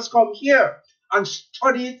 No, they must come here and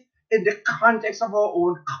study it in the context of our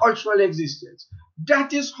own cultural existence.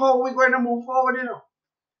 That is how we're going to move forward.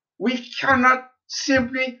 We cannot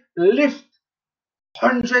simply lift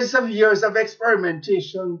hundreds of years of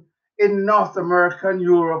experimentation in North America and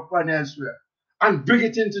Europe and elsewhere and bring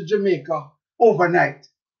it into Jamaica overnight,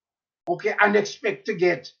 okay, and expect to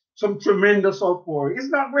get some tremendous outpouring. It's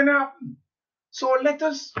not going to happen. So let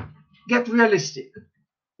us get realistic.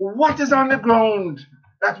 What is on the ground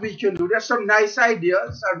that we can do? There's some nice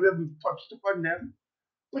ideas, and we've touched upon them.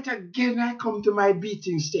 But again, I come to my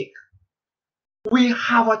beating stick. We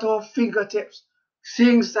have at our fingertips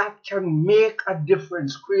things that can make a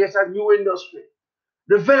difference, create a new industry,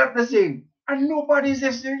 develop the thing, and nobody's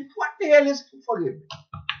listening. What the hell is, forgive me?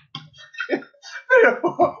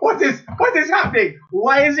 What is happening?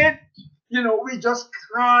 Why is it? We just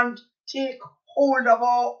can't take hold of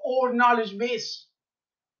our own knowledge base.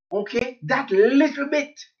 Okay, that little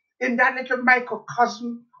bit in that little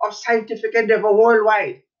microcosm of scientific endeavor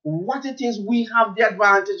worldwide, what it is we have the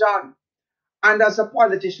advantage on. And as a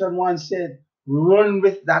politician once said, run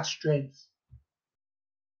with that strength.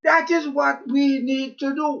 That is what we need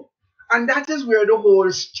to do. And that is where the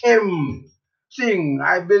whole STEM thing,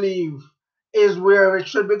 I believe, is where it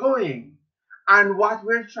should be going. And what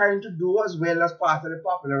we're trying to do as well as part of the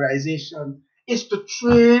popularization is to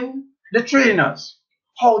train the trainers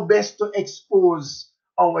how best to expose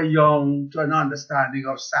our young to an understanding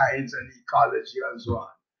of science and ecology and so on.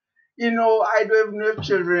 I don't even know if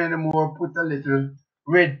children anymore put a little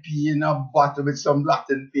red pea in a bottle with some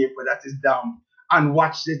blotting paper that is damp and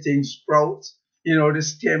watch the thing sprout. The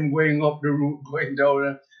stem going up, the root going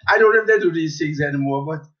down. I don't know if they do these things anymore,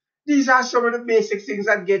 but these are some of the basic things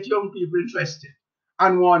that get young people interested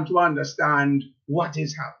and want to understand what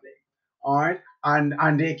is happening. All right.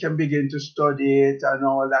 And they can begin to study it and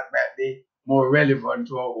all that might be more relevant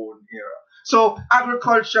to our own era. So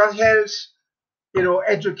agriculture, health,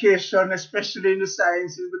 education, especially in the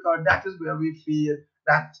sciences, because that is where we feel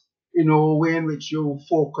that, way in which you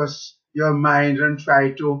focus your mind and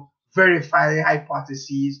try to verify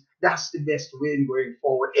hypotheses, that's the best way in going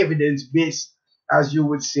forward, evidence based, as you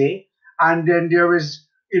would say. And then there is,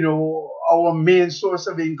 our main source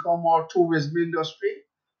of income, our tourism industry,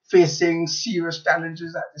 facing serious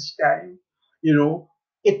challenges at this time. You know,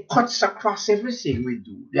 it cuts across everything we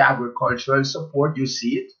do. The agricultural support, you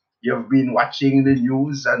see it. You've been watching the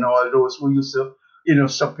news and all those who used to,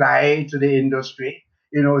 supply to the industry.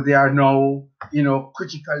 They are now,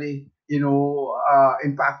 critically,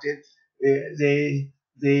 impacted. They,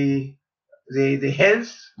 they, the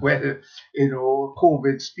health, well,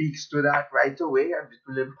 COVID speaks to that right away, and it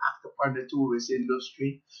will impact upon the tourist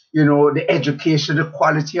industry. The education, the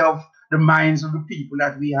quality of the minds of the people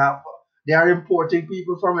that we have. They are importing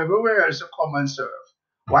people from everywhere else to come and serve,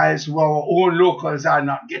 whilst our own locals are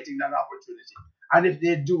not getting that opportunity. And if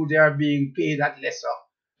they do, they are being paid at lesser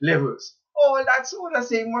levels. All that sort of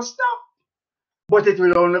thing must stop. But it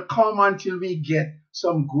will only come until we get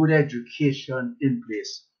some good education in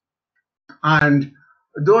place. And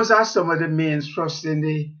those are some of the main thrusts in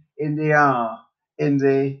the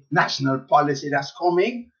national policy that's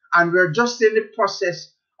coming. And we're just in the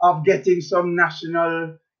process of getting some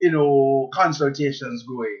national, consultations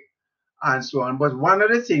going and so on. But one of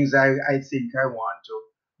the things I think I want to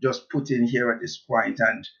just put in here at this point,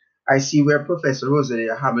 and I see where Professor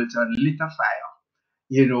Rosalia Hamilton lit a fire,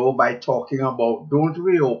 by talking about don't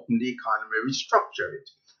reopen the economy, restructure it.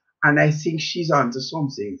 And I think she's onto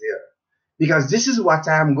something there. Because this is what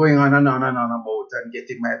I'm going on and on and on about and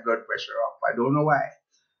getting my blood pressure up. I don't know why.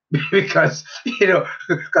 because,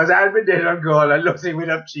 because I've been dead and gone and nothing will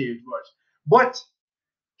have changed much. But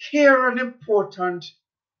here an important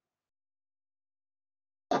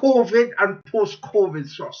COVID and post-COVID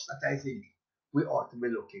thrust that I think we ought to be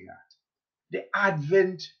looking at. The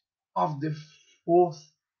advent of the fourth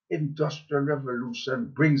industrial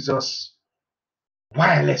revolution brings us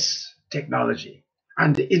wireless technology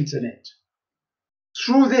and the internet.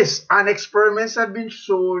 Through this, and experiments have been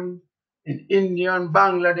shown in India and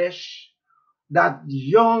Bangladesh that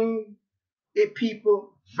young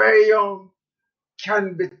people, very young,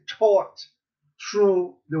 can be taught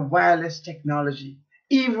through the wireless technology,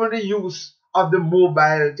 even the use of the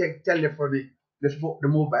mobile telephony, the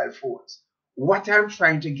mobile phones. What I'm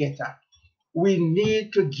trying to get at, we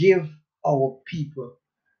need to give our people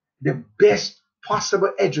the best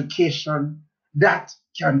possible education that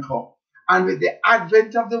can come. And with the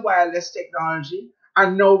advent of the wireless technology,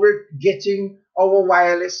 and now we're getting our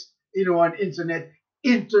wireless, and internet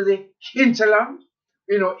into the hinterland,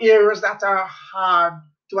 areas that are hard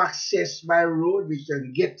to access by road. We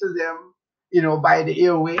can get to them, by the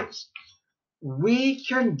airwaves. We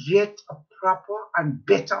can get a proper and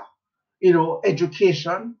better,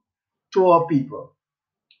 education to our people,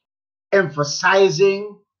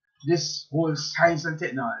 emphasizing this whole science and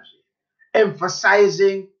technology,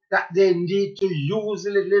 emphasizing that they need to use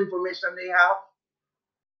the little information they have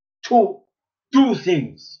to do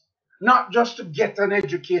things, not just to get an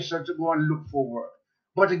education to go and look for work,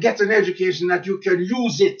 but to get an education that you can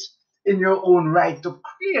use it in your own right to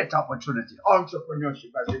create opportunity,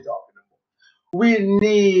 entrepreneurship, as we're talking about. We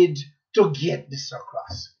need to get this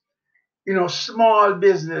across. Small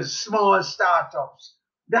business, small startups.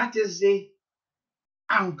 That is the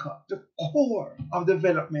anchor, the core of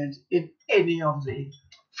development in any of the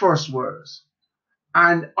first worlds.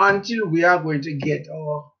 And until we are going to get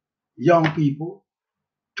our young people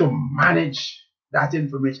to manage that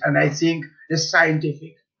information, and I think the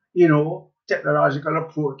scientific, technological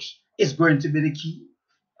approach is going to be the key.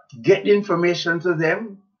 Get the information to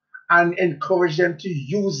them and encourage them to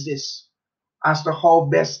use this as to how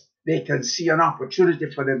best they can see an opportunity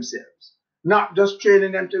for themselves. Not just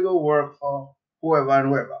training them to go work for whoever and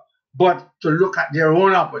whoever, but to look at their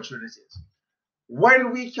own opportunities.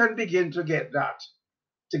 When we can begin to get that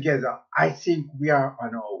together, I think we are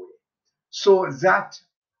on our way. So that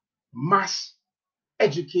mass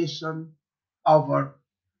education of a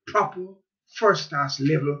proper first class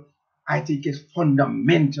level, I think is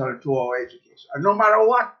fundamental to our education. And no matter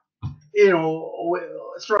what,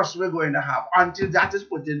 thrust we're going to have until that is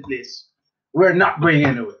put in place, we're not going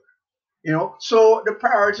anywhere. So the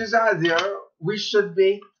priorities are there. We should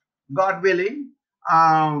be, God willing,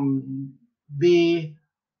 be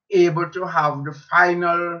able to have the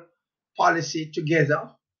final policy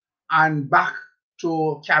together and back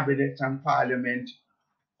to cabinet and parliament,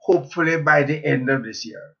 hopefully by the end of this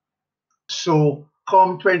year. So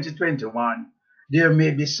come 2021, there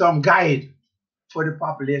may be some guide for the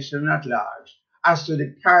population at large as to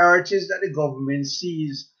the priorities that the government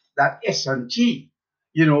sees that S&T,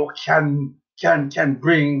 can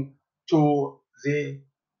bring to the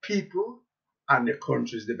people and the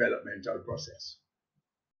country's developmental process.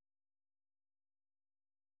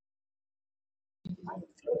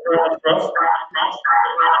 Prof.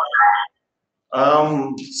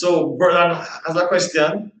 So Berlan has a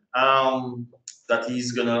question that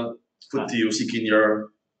he's gonna put to you, seeking your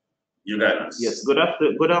guidance. Yes, good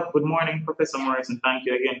morning, Professor Morrison. Thank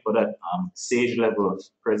you again for that sage level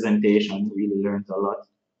presentation. Really learned a lot,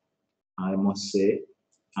 I must say.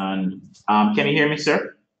 And can you hear me,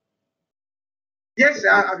 sir? Yes,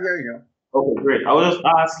 I'm hearing you. Okay, great. I was just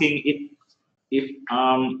asking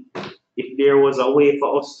if there was a way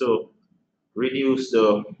for us to reduce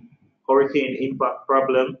the hurricane impact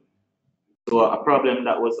problem to a problem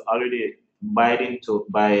that was already bought into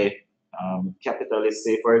by capitalists,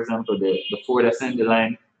 say for example the Ford assembly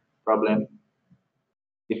line problem.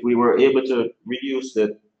 If we were able to reduce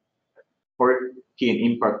the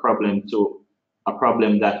hurricane impact problem to a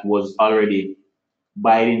problem that was already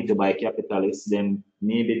bought into by capitalists, then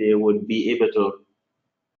maybe they would be able to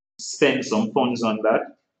spend some funds on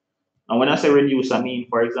that. And when I say reduce, I mean,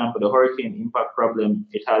 for example, the hurricane impact problem,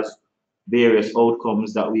 it has various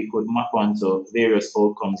outcomes that we could map onto various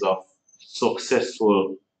outcomes of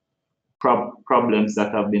successful problems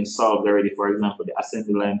that have been solved already. For example, the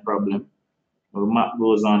assembly line problem. The map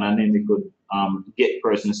goes on, and then we could get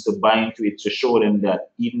persons to buy into it to show them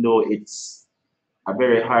that even though it's a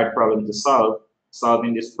very hard problem to solve,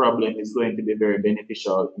 solving this problem is going to be very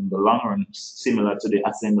beneficial in the long run, similar to the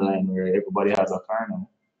assembly line where everybody has a car now.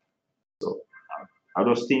 So I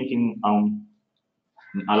was thinking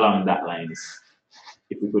along that lines,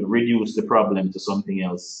 if we could reduce the problem to something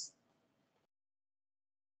else.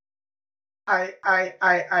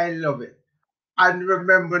 I love it. And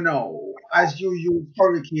remember now, as you use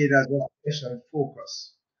hurricane as a special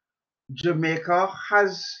focus, Jamaica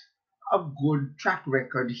has a good track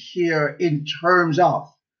record here in terms of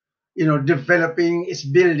developing its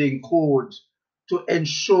building code to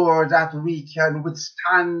ensure that we can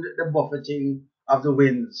withstand the buffeting of the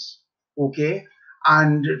winds, okay,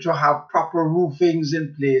 and to have proper roofings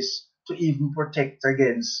in place to even protect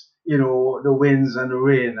against the winds and the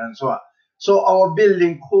rain and so on. So our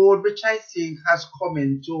building code, which I think has come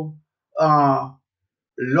into uh,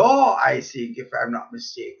 law, I think, if I'm not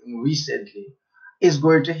mistaken, recently, is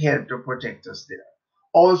going to help to protect us there.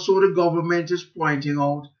 Also, the government is pointing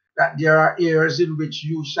out that there are areas in which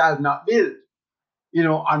you shall not build,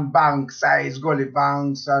 on bank sides, gully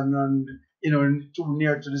banks, and too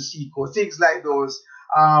near to the sea coast, things like those.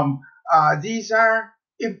 These are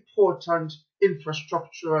important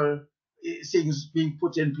infrastructural things being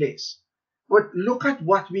put in place. But look at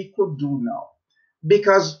what we could do now.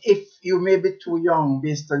 Because if you may be too young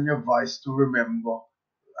based on your voice to remember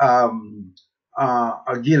um,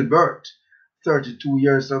 Gilbert 32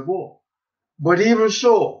 years ago. But even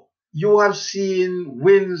so, you have seen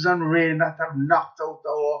winds and rain that have knocked out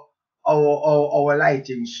our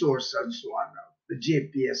lighting source and so on, the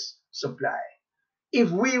JPS supply.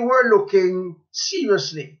 If we were looking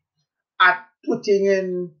seriously at putting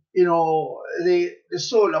in, the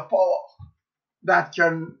solar power that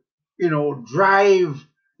can, drive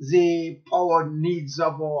the power needs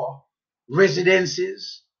of our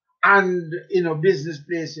residences and, business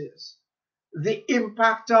places, the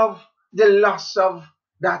impact of the loss of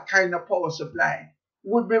that kind of power supply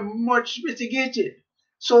would be much mitigated.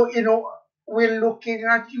 So, we're looking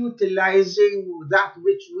at utilizing that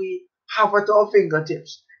which we have at our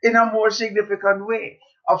fingertips in a more significant way.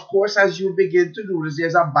 Of course, as you begin to do this,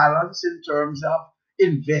 there's a balance in terms of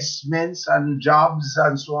investments and jobs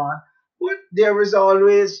and so on. But there is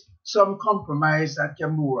always some compromise that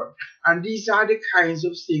can work. And these are the kinds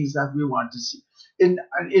of things that we want to see. And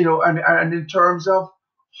in terms of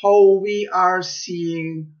how we are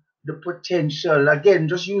seeing the potential, again,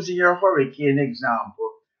 just using your hurricane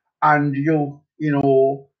example, and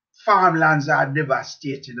farmlands are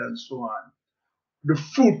devastated and so on. The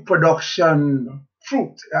fruit production,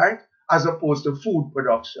 fruit, right, as opposed to food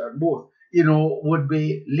production, both, would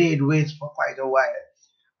be laid waste for quite a while.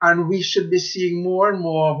 And we should be seeing more and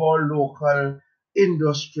more of our local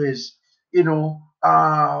industries,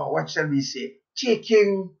 what shall we say,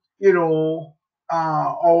 taking,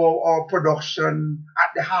 our production at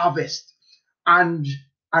the harvest and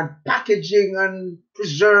packaging and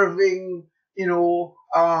preserving,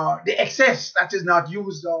 the excess that is not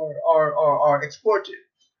used or exported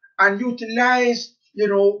and utilized,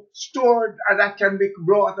 stored, and that can be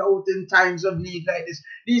brought out in times of need like this.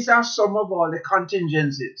 These are some of all the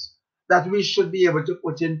contingencies that we should be able to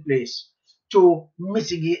put in place to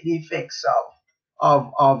mitigate the effects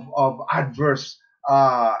of adverse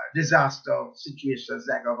disaster situations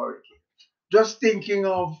like a hurricane. Just thinking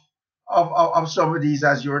of some of these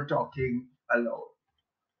as you're talking aloud.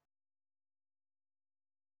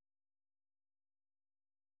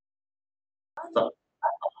 So,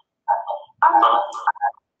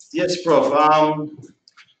 yes, Prof.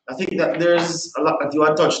 I think that there's a lot that you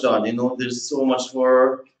had touched on. There's so much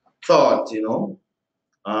more thought.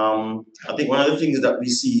 I think one of the things that we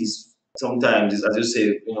see is sometimes is, as you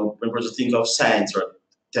say, when people think of science or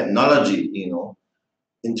technology,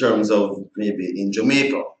 in terms of maybe in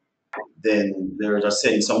Jamaica, then there's a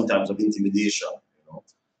sense sometimes of intimidation,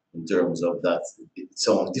 in terms of that it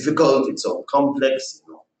sounds difficult, it sounds complex,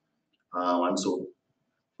 and so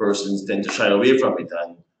persons tend to shy away from it.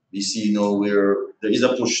 And we see, where there is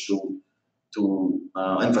a push to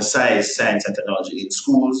emphasize science and technology in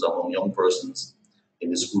schools among young persons in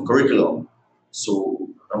the school curriculum. So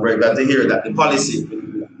I'm very glad to hear that the policy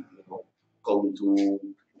will, come to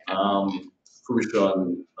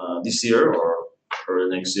fruition this year or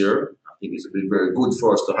next year. I think it will be very good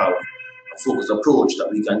for us to have a focused approach that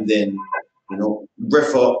we can then,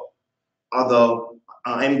 refer other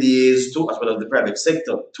MDAs too, as well as the private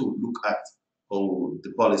sector, to look at how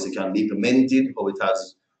the policy can be implemented, how it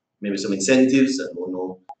has maybe some incentives, and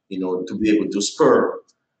to be able to spur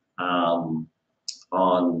um,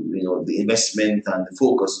 on the investment and the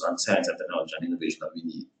focus on science and technology and innovation that we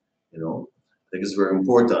need. I think it's very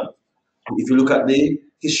important. If you look at the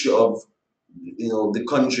history of the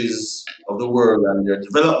countries of the world and their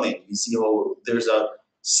development, we see how there's a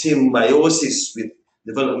symbiosis with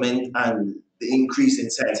development and the increase in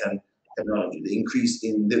science and technology, the increase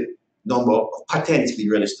in the number of patents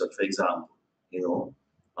being registered, for example, you know.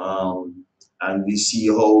 And we see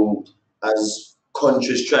how as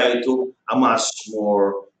countries try to amass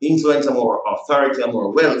more influence and more authority and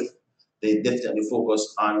more wealth, they definitely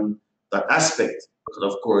focus on that aspect.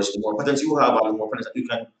 Because of course, the more patents you have and the more patents that you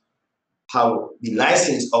can have be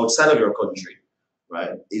licensed outside of your country,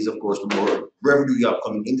 right, is of course the more revenue you have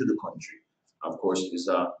coming into the country. Of course, is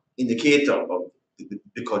an indicator of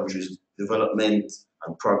the country's development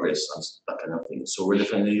and progress and that kind of thing. So we're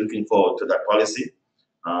definitely looking forward to that policy,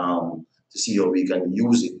 to see how we can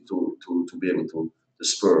use it to be able to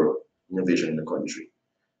spur innovation in the country.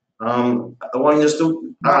 I want us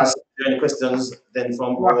to Mar- ask any questions then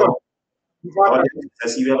from Marcus, our Marcus, audience. I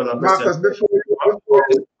see we have another question. Marcus, before How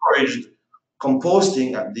is encouraged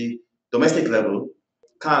composting at the domestic level?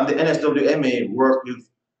 Can the NSWMA work with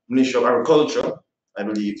Ministry of Agriculture, I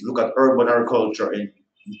believe, look at urban agriculture in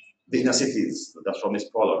the inner cities? That's from Ms.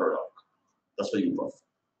 Paula Herlock. That's for you, Prof.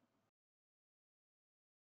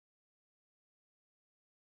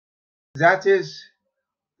 That is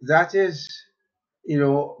that is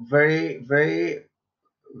very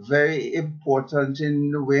very important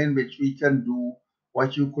in the way in which we can do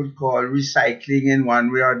what you could call recycling in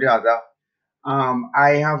one way or the other.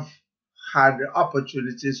 I have had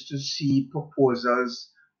opportunities to see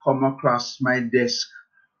proposals come across my desk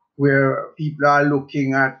where people are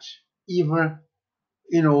looking at even,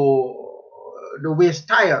 the waste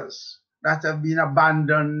tires that have been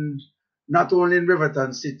abandoned not only in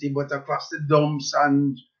Riverton City but across the dumps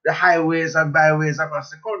and the highways and byways across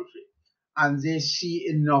the country. And they see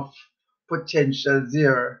enough potential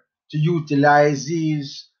there to utilize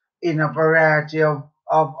these in a variety of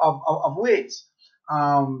ways.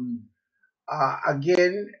 Um,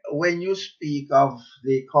 Again, when you speak of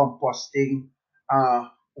the composting,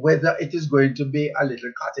 whether it is going to be a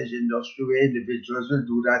little cottage industry where individuals will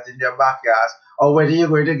do that in their backyards, or whether you're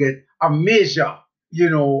going to get a major,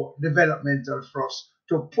 developmental trust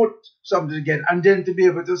to put something together and then to be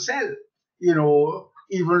able to sell,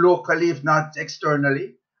 even locally, if not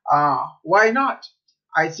externally, why not?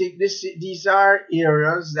 I think these are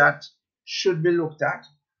areas that should be looked at,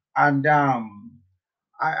 and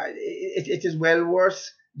it is well worth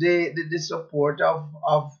the support of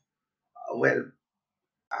well,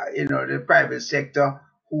 the private sector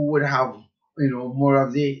who would have, more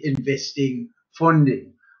of the investing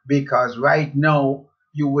funding, because right now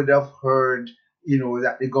you would have heard,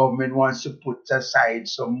 that the government wants to put aside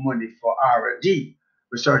some money for R&D,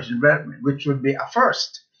 research and development, which would be a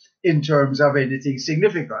first in terms of anything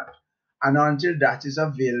significant. And until that is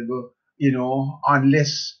available,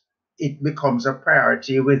 unless it becomes a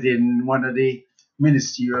priority within one of the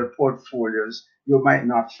ministerial portfolios, you might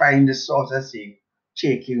not find the sort of thing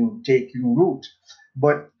taking root.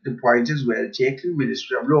 But the point is, well taken.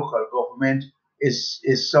 Ministry of Local Government is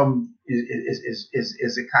a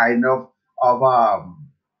kind of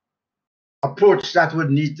approach that would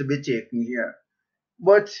need to be taken here.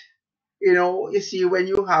 But you see, when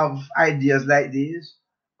you have ideas like these,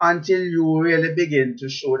 until you really begin to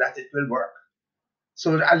show that it will work,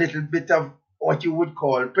 so a little bit of what you would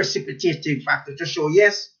call precipitating factor to show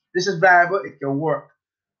yes, this is viable, it can work,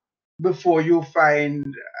 before you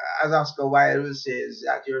find, as Oscar Wilde says,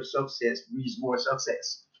 that your success breeds more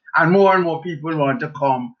success, and more people want to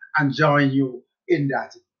come and join you in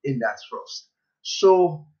that thrust.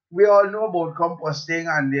 So we all know about composting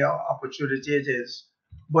and the opportunity it is,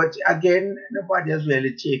 but again, nobody has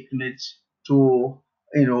really taken it to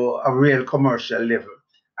a real commercial level,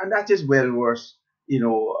 and that is well worth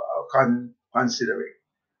considering.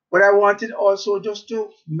 But I wanted also just to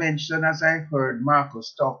mention, as I heard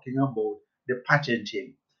Marcus talking about the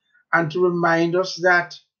patenting, and to remind us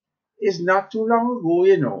that it's not too long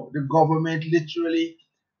ago, the government literally,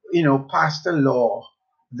 passed a law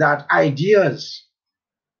that ideas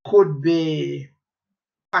could be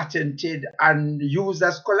patented and used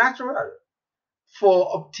as collateral for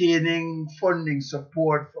obtaining funding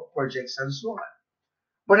support for projects and so on.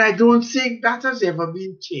 But I don't think that has ever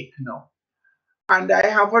been taken up. And I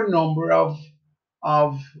have a number of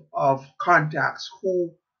of contacts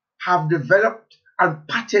who have developed and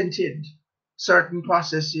patented certain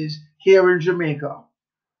processes here in Jamaica,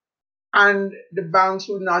 and the banks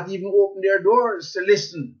will not even open their doors to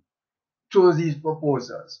listen to these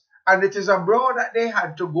proposals. And it is abroad that they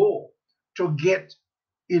had to go to get,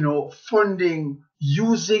 funding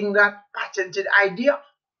using that patented idea,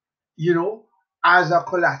 you know, as a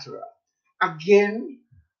collateral. Again,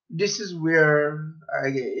 this is where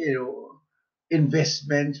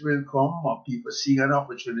investment will come, or people seeing an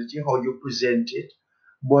opportunity, how you present it.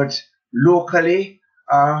 But locally,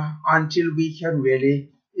 until we can really,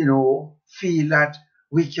 feel that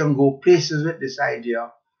we can go places with this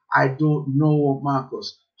idea, I don't know,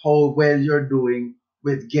 Marcus, how well you're doing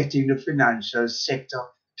with getting the financial sector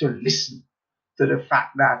to listen to the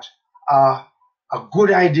fact that uh, a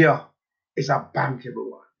good idea is a bankable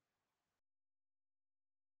one.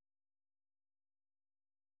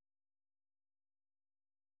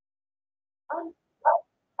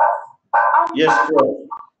 Yes, Prof.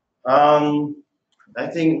 I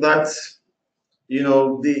think that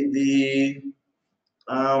the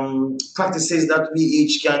practices that we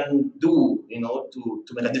each can do,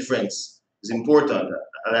 to make a difference is important.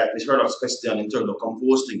 I like this Sherlock's question in terms of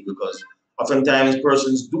composting, because oftentimes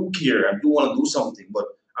persons do care and do want to do something, but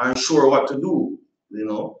aren't sure what to do. You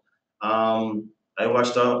know, I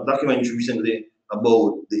watched a documentary recently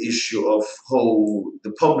about the issue of how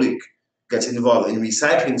the public gets involved in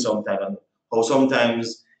recycling sometimes, and how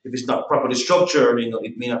sometimes if it's not properly structured,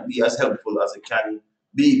 it may not be as helpful as it can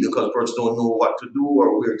be because persons don't know what to do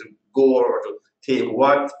or where to go or to take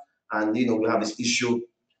what. And we have this issue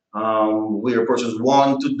where persons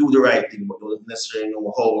want to do the right thing but don't necessarily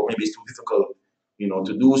know how, or maybe it's too difficult,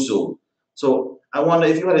 to do so. So I wonder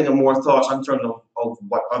if you had any more thoughts in terms of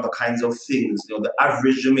what other kinds of things, the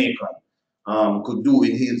average Jamaican could do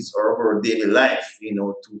in his or her daily life,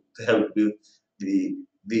 to help with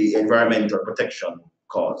the environmental protection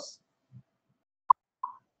cause.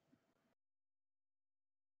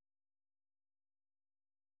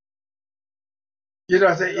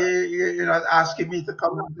 You're not asking me to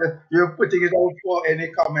comment. You're putting it out for any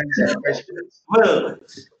comments and questions. Well,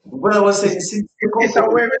 what I was It's, saying, since the it's a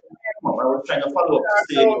compost way. I was trying to follow up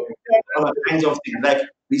to say, No, other kinds of things like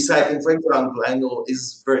recycling, for example, I know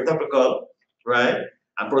is very topical, right?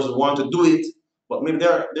 And person want to do it, but maybe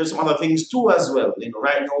there's some other things too as well.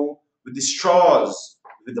 Right now with the straws,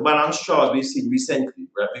 with the balance straws we've seen recently,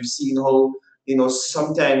 right? We've seen how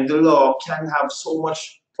sometimes the law can have so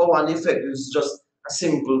much power and effect. It's just a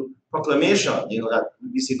simple proclamation, that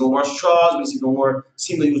we see no more straws, we see no more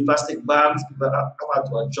single-use plastic bags. People have had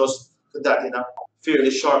to adjust to that in a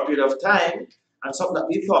fairly short period of time, and something that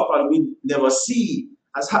we thought probably we'd never see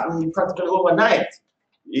has happened practically overnight.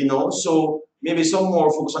 So maybe some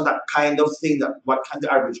more focus on that kind of thing. That what can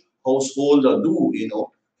the average householder do,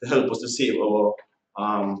 to help us to save our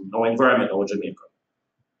environment, our Jamaica.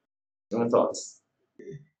 Your thoughts?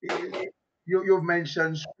 you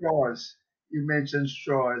mentioned straws. You mentioned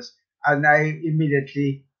straws, and I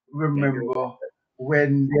immediately remember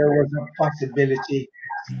when there was a possibility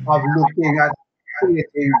of looking at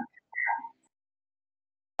creating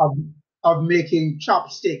of, of making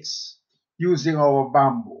chopsticks using our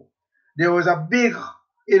bamboo. There was a big,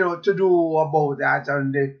 to do about that,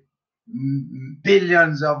 and the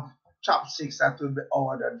billions of chopsticks that will be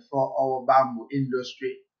ordered for our bamboo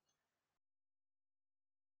industry.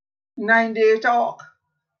 9 day talk.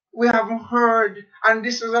 We haven't heard, and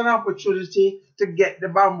this is an opportunity to get the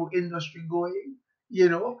bamboo industry going.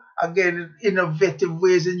 Again, innovative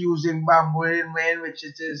ways in using bamboo in which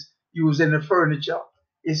it is used in the furniture.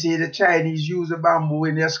 You see, the Chinese use the bamboo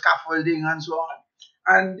in their scaffolding and so on.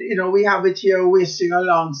 And, we have it here wasting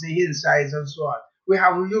along the hillsides and so on. We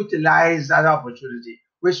have utilized that opportunity,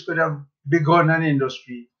 which could have begun an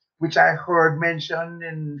industry, which I heard mentioned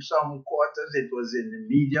in some quarters. It was in the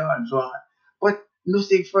media and so on. But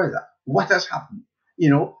nothing further. What has happened?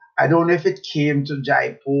 I don't know if it came to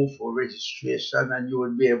Jaipur for registration and you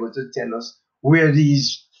would be able to tell us where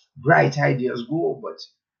these bright ideas go, but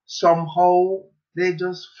somehow they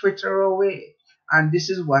just fritter away. And this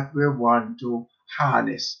is what we want to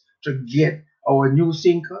harness to get our new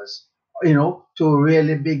thinkers, to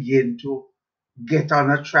really begin to get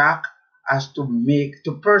on a track as to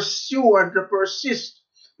pursue and to persist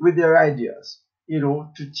with their ideas,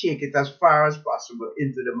 to take it as far as possible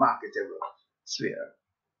into the marketable sphere.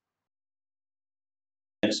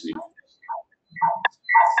 Next week.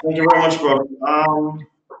 Thank you very much, bro.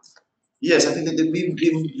 Yes, I think that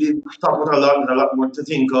we've talked about a lot and a lot more to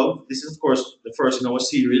think of. This is, of course, the first in our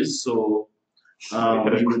series, so we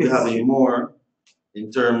will be having more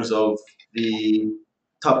in terms of the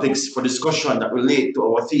topics for discussion that relate to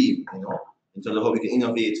our theme, in terms of how we can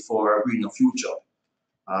innovate for a greener future.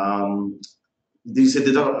 Did you say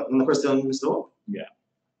the question, Mr. Hope? Yeah.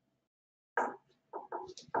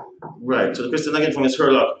 Right. So the question again from Ms.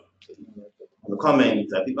 Herlock, the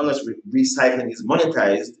comment, I think unless recycling is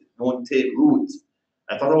monetized, it won't take root.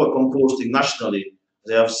 I thought about composting nationally,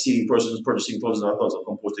 as I have seen persons purchasing thousands of tons of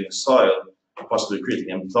composting soil, and possibly creating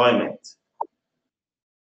employment.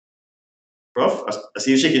 Prof, I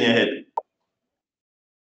see you shaking your head.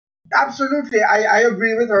 Absolutely, I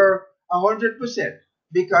agree with her 100%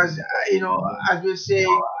 because as we say,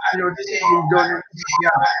 this is being done in the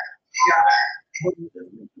backyard. But,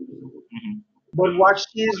 Mhm. but what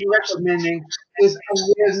she is recommending is a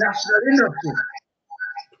real national industry.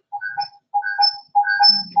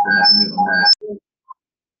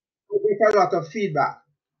 We get a lot of feedback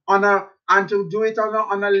and to do it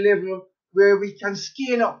on a level where we can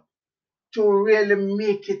scale up to really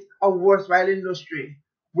make it a worthwhile industry,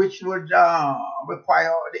 which would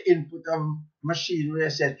require the input of machinery,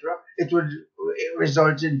 etc. It would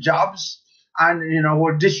result in jobs and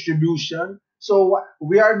distribution. So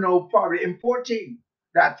we are now probably importing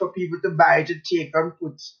that for people to buy to take and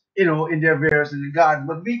put in their various little gardens.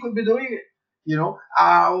 But we could be doing it. We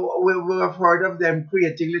have heard of them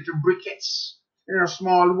creating little briquettes,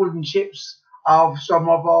 small wooden chips of some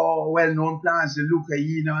of our well-known plants, the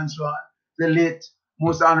Leucaena and so on. The late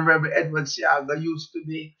most honorable Edward Siaga used to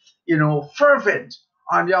be, fervent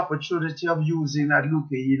on the opportunity of using that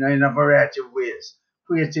Leucaena in a variety of ways.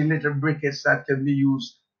 creating little briquettes that can be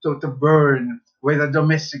used to burn, whether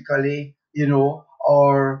domestically,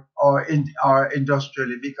 or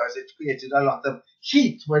industrially, because it created a lot of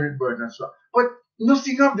heat when it burned as well. But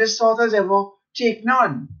nothing of this sort has ever taken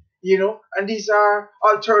on, and these are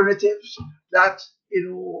alternatives that,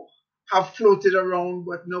 have floated around,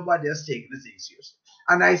 but nobody has taken the thing seriously.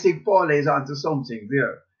 And I think Paul is onto something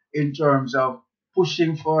there in terms of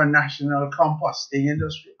pushing for a national composting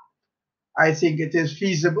industry. I think it is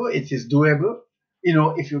feasible, it is doable,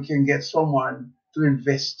 if you can get someone to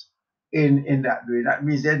invest in that way. That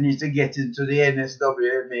means they need to get into the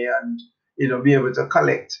NSWMA and, be able to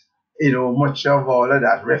collect, much of all of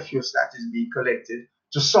that refuse that is being collected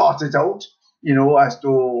to sort it out, as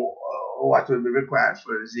to what will be required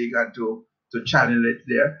for the Ziga to channel it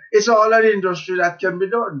there. It's all an industry that can be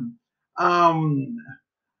done. Um,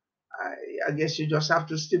 I guess you just have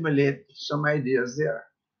to stimulate some ideas there.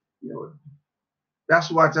 You know,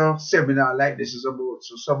 that's what a seminar like this is about.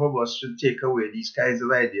 So some of us should take away these kinds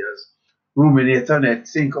of ideas, ruminate on it,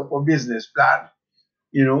 think up a business plan,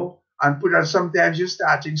 and put on. Sometimes you're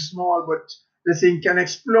starting small, but the thing can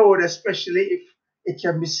explode, especially if it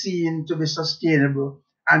can be seen to be sustainable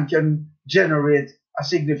and can generate a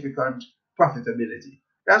significant profitability.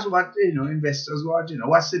 That's what investors want.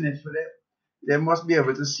 What's in it for them? They must be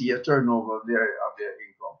able to see a turnover of their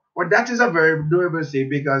income. But that is a very doable thing,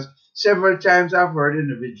 because several times I've heard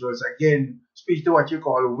individuals again speak to what you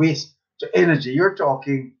call waste to energy. You're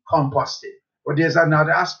talking composting, but there's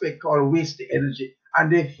another aspect called waste to energy,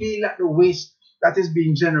 and they feel that the waste that is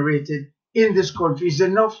being generated in this country is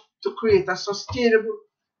enough to create a sustainable,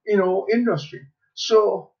 industry.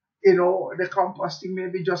 So, the composting may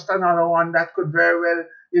be just another one that could very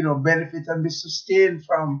well, benefit and be sustained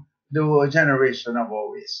from the generation of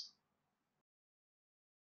our waste.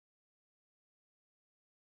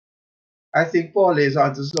 I think Paul is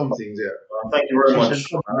onto something there. Thank you very She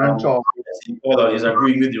should much. come in and talk. I think Paula is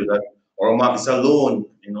agreeing with you that our markets alone,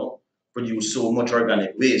 produce so much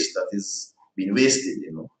organic waste that is being wasted,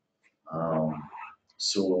 Um,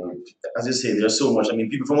 so, as you say, there's so much. I mean,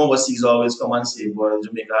 people from overseas always come and say, "Boy,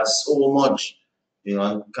 Jamaica has so much,"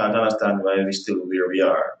 and can't understand why we're still where we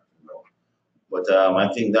are. But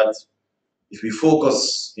I think that if we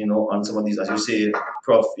focus, on some of these, as you say,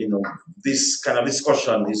 Prof, this kind of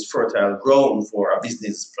discussion is fertile ground for a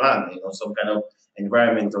business plan, some kind of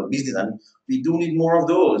environmental business, and we do need more of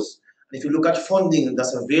those. And if you look at funding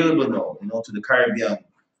that's available now, to the Caribbean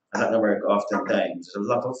and Latin America, oftentimes there's a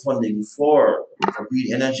lot of funding for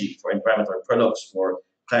green energy, for environmental products, for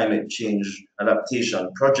climate change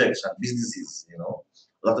adaptation projects and businesses.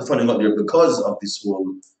 A lot of funding out there because of this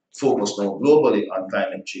whole focus now globally on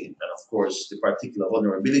climate change, and of course the particular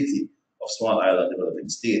vulnerability of small island developing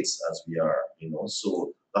states as we are.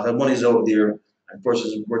 So a lot of money is out there, and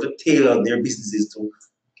persons were to tailor their businesses to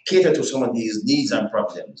cater to some of these needs and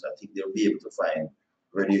problems. I think they'll be able to find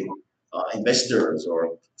really investors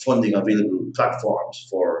or funding available platforms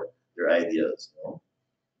for their ideas.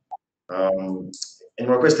 Um, any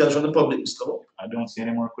more questions from the public, Mr. Ho? I don't see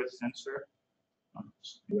any more questions, sir.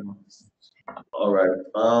 All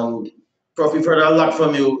right. Prof, we've heard a lot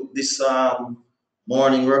from you this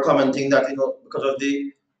morning. We're commenting that because of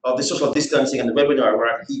the social distancing and the webinar, we're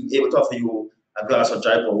actually able to offer you a glass of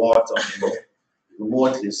dry water,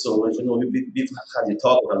 remotely. So we've had you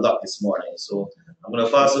talk a lot this morning. So I'm going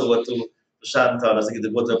to pass over to Chantal to give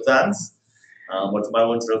the vote of thanks. But I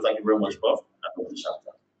want to thank you very much, Prof. And over to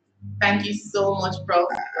Chantal. Thank you so much, Prof,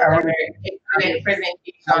 for a very excellent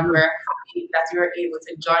presentation. We're happy that you were able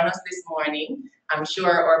to join us this morning. I'm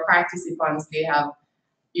sure our participants, they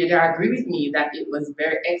agree with me that it was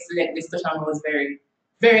very excellent. Discussion was very,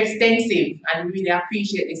 very extensive, and we really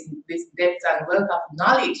appreciate this depth and wealth of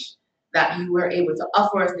knowledge that you were able to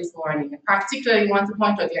offer us this morning. And particularly, want to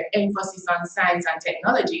point out your emphasis on science and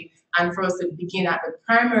technology, and for us to begin at the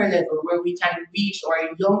primary level where we can reach our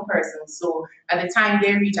young persons. So at the time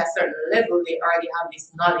they reach a certain level, they already have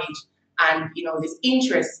this knowledge and this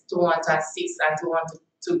interest to want to assist and to want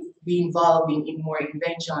to be involved in more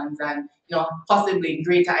inventions and possibly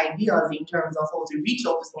greater ideas in terms of how to reach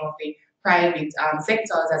out to some of the private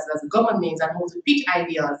sectors as well as governments, and how to pitch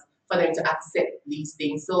ideas for them to accept these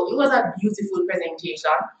things. So it was a beautiful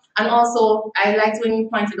presentation. And also I liked when you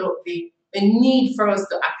pointed out the need for us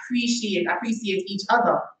to appreciate each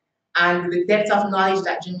other and the depth of knowledge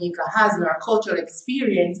that Jamaica has in our cultural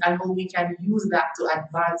experience, and how we can use that to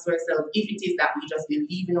advance ourselves if it is that we just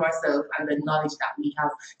believe in ourselves and the knowledge that we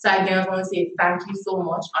have. So again, I want to say thank you so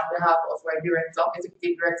much on behalf of our director,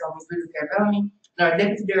 executive director, Ms. Elizabeth Bellamy, and our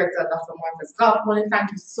deputy director, Dr. Marcus Goff. I want to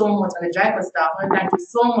thank you so much, and the driver staff. I want to thank you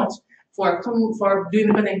so much for coming for doing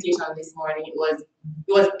the presentation this morning. It was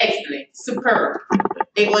excellent, superb.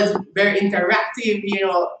 It was very interactive,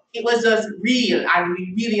 it was just real, and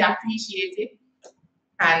we really appreciate it.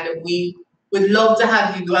 And we would love to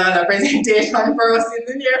have you do another presentation for us in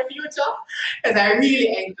the near future, because I really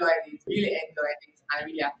enjoyed it, and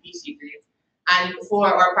really appreciated it. And for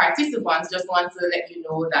our participants, just want to let you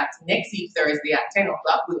know that next week, Thursday at 10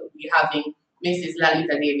 o'clock, we'll be having Mrs.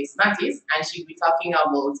 Lalita Davis Mattis, and she'll be talking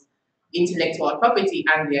about intellectual property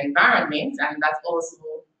and the environment, and that's also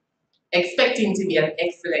expecting to be an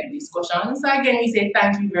excellent discussion. So again, we say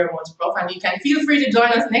thank you very much, Prof, and you can feel free to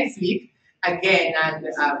join us next week again and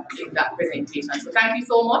in that presentation. So thank you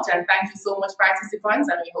so much, and thank you so much, participants,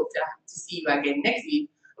 and we hope to see you again next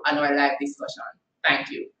week on our live discussion. Thank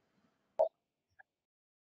you.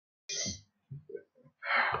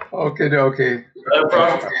 Okay.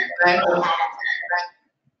 Prof. Thank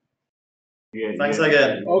you. Thanks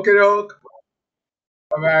again. Okay, doke.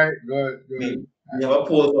 All right, good. We have a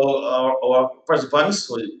poll for our participants,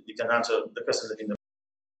 so you can answer the questions in the.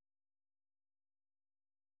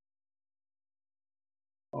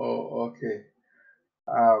 Oh, okay.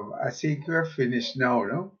 I think we're finished now,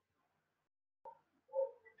 no?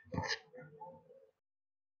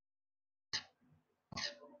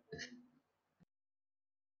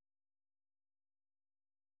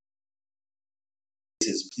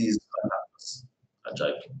 Please contact us at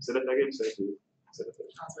JIPO. Say that again, sir. Say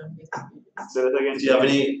that If again. you have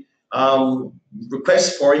any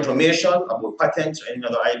requests for information about patents or any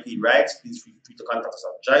other IP rights, please feel free to contact us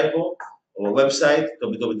at JIPO, our website,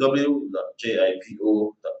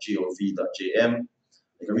 www.jipo.gov.jm.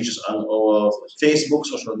 You can reach us on our Facebook,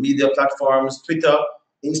 social media platforms, Twitter,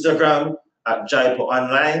 Instagram, at JIPO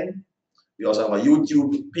Online. We also have a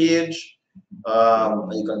YouTube page.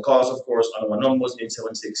 And you can call us, of course, on our numbers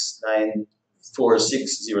 876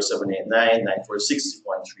 946 0789, 946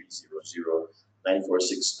 1300,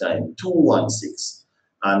 946 9216.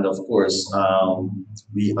 And of course,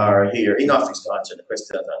 we are here in office to answer the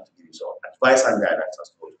questions and to give you some advice and guidance as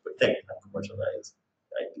to protect and commercialize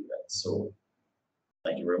IP rights. So,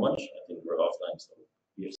 thank you very much. I think we're offline. So.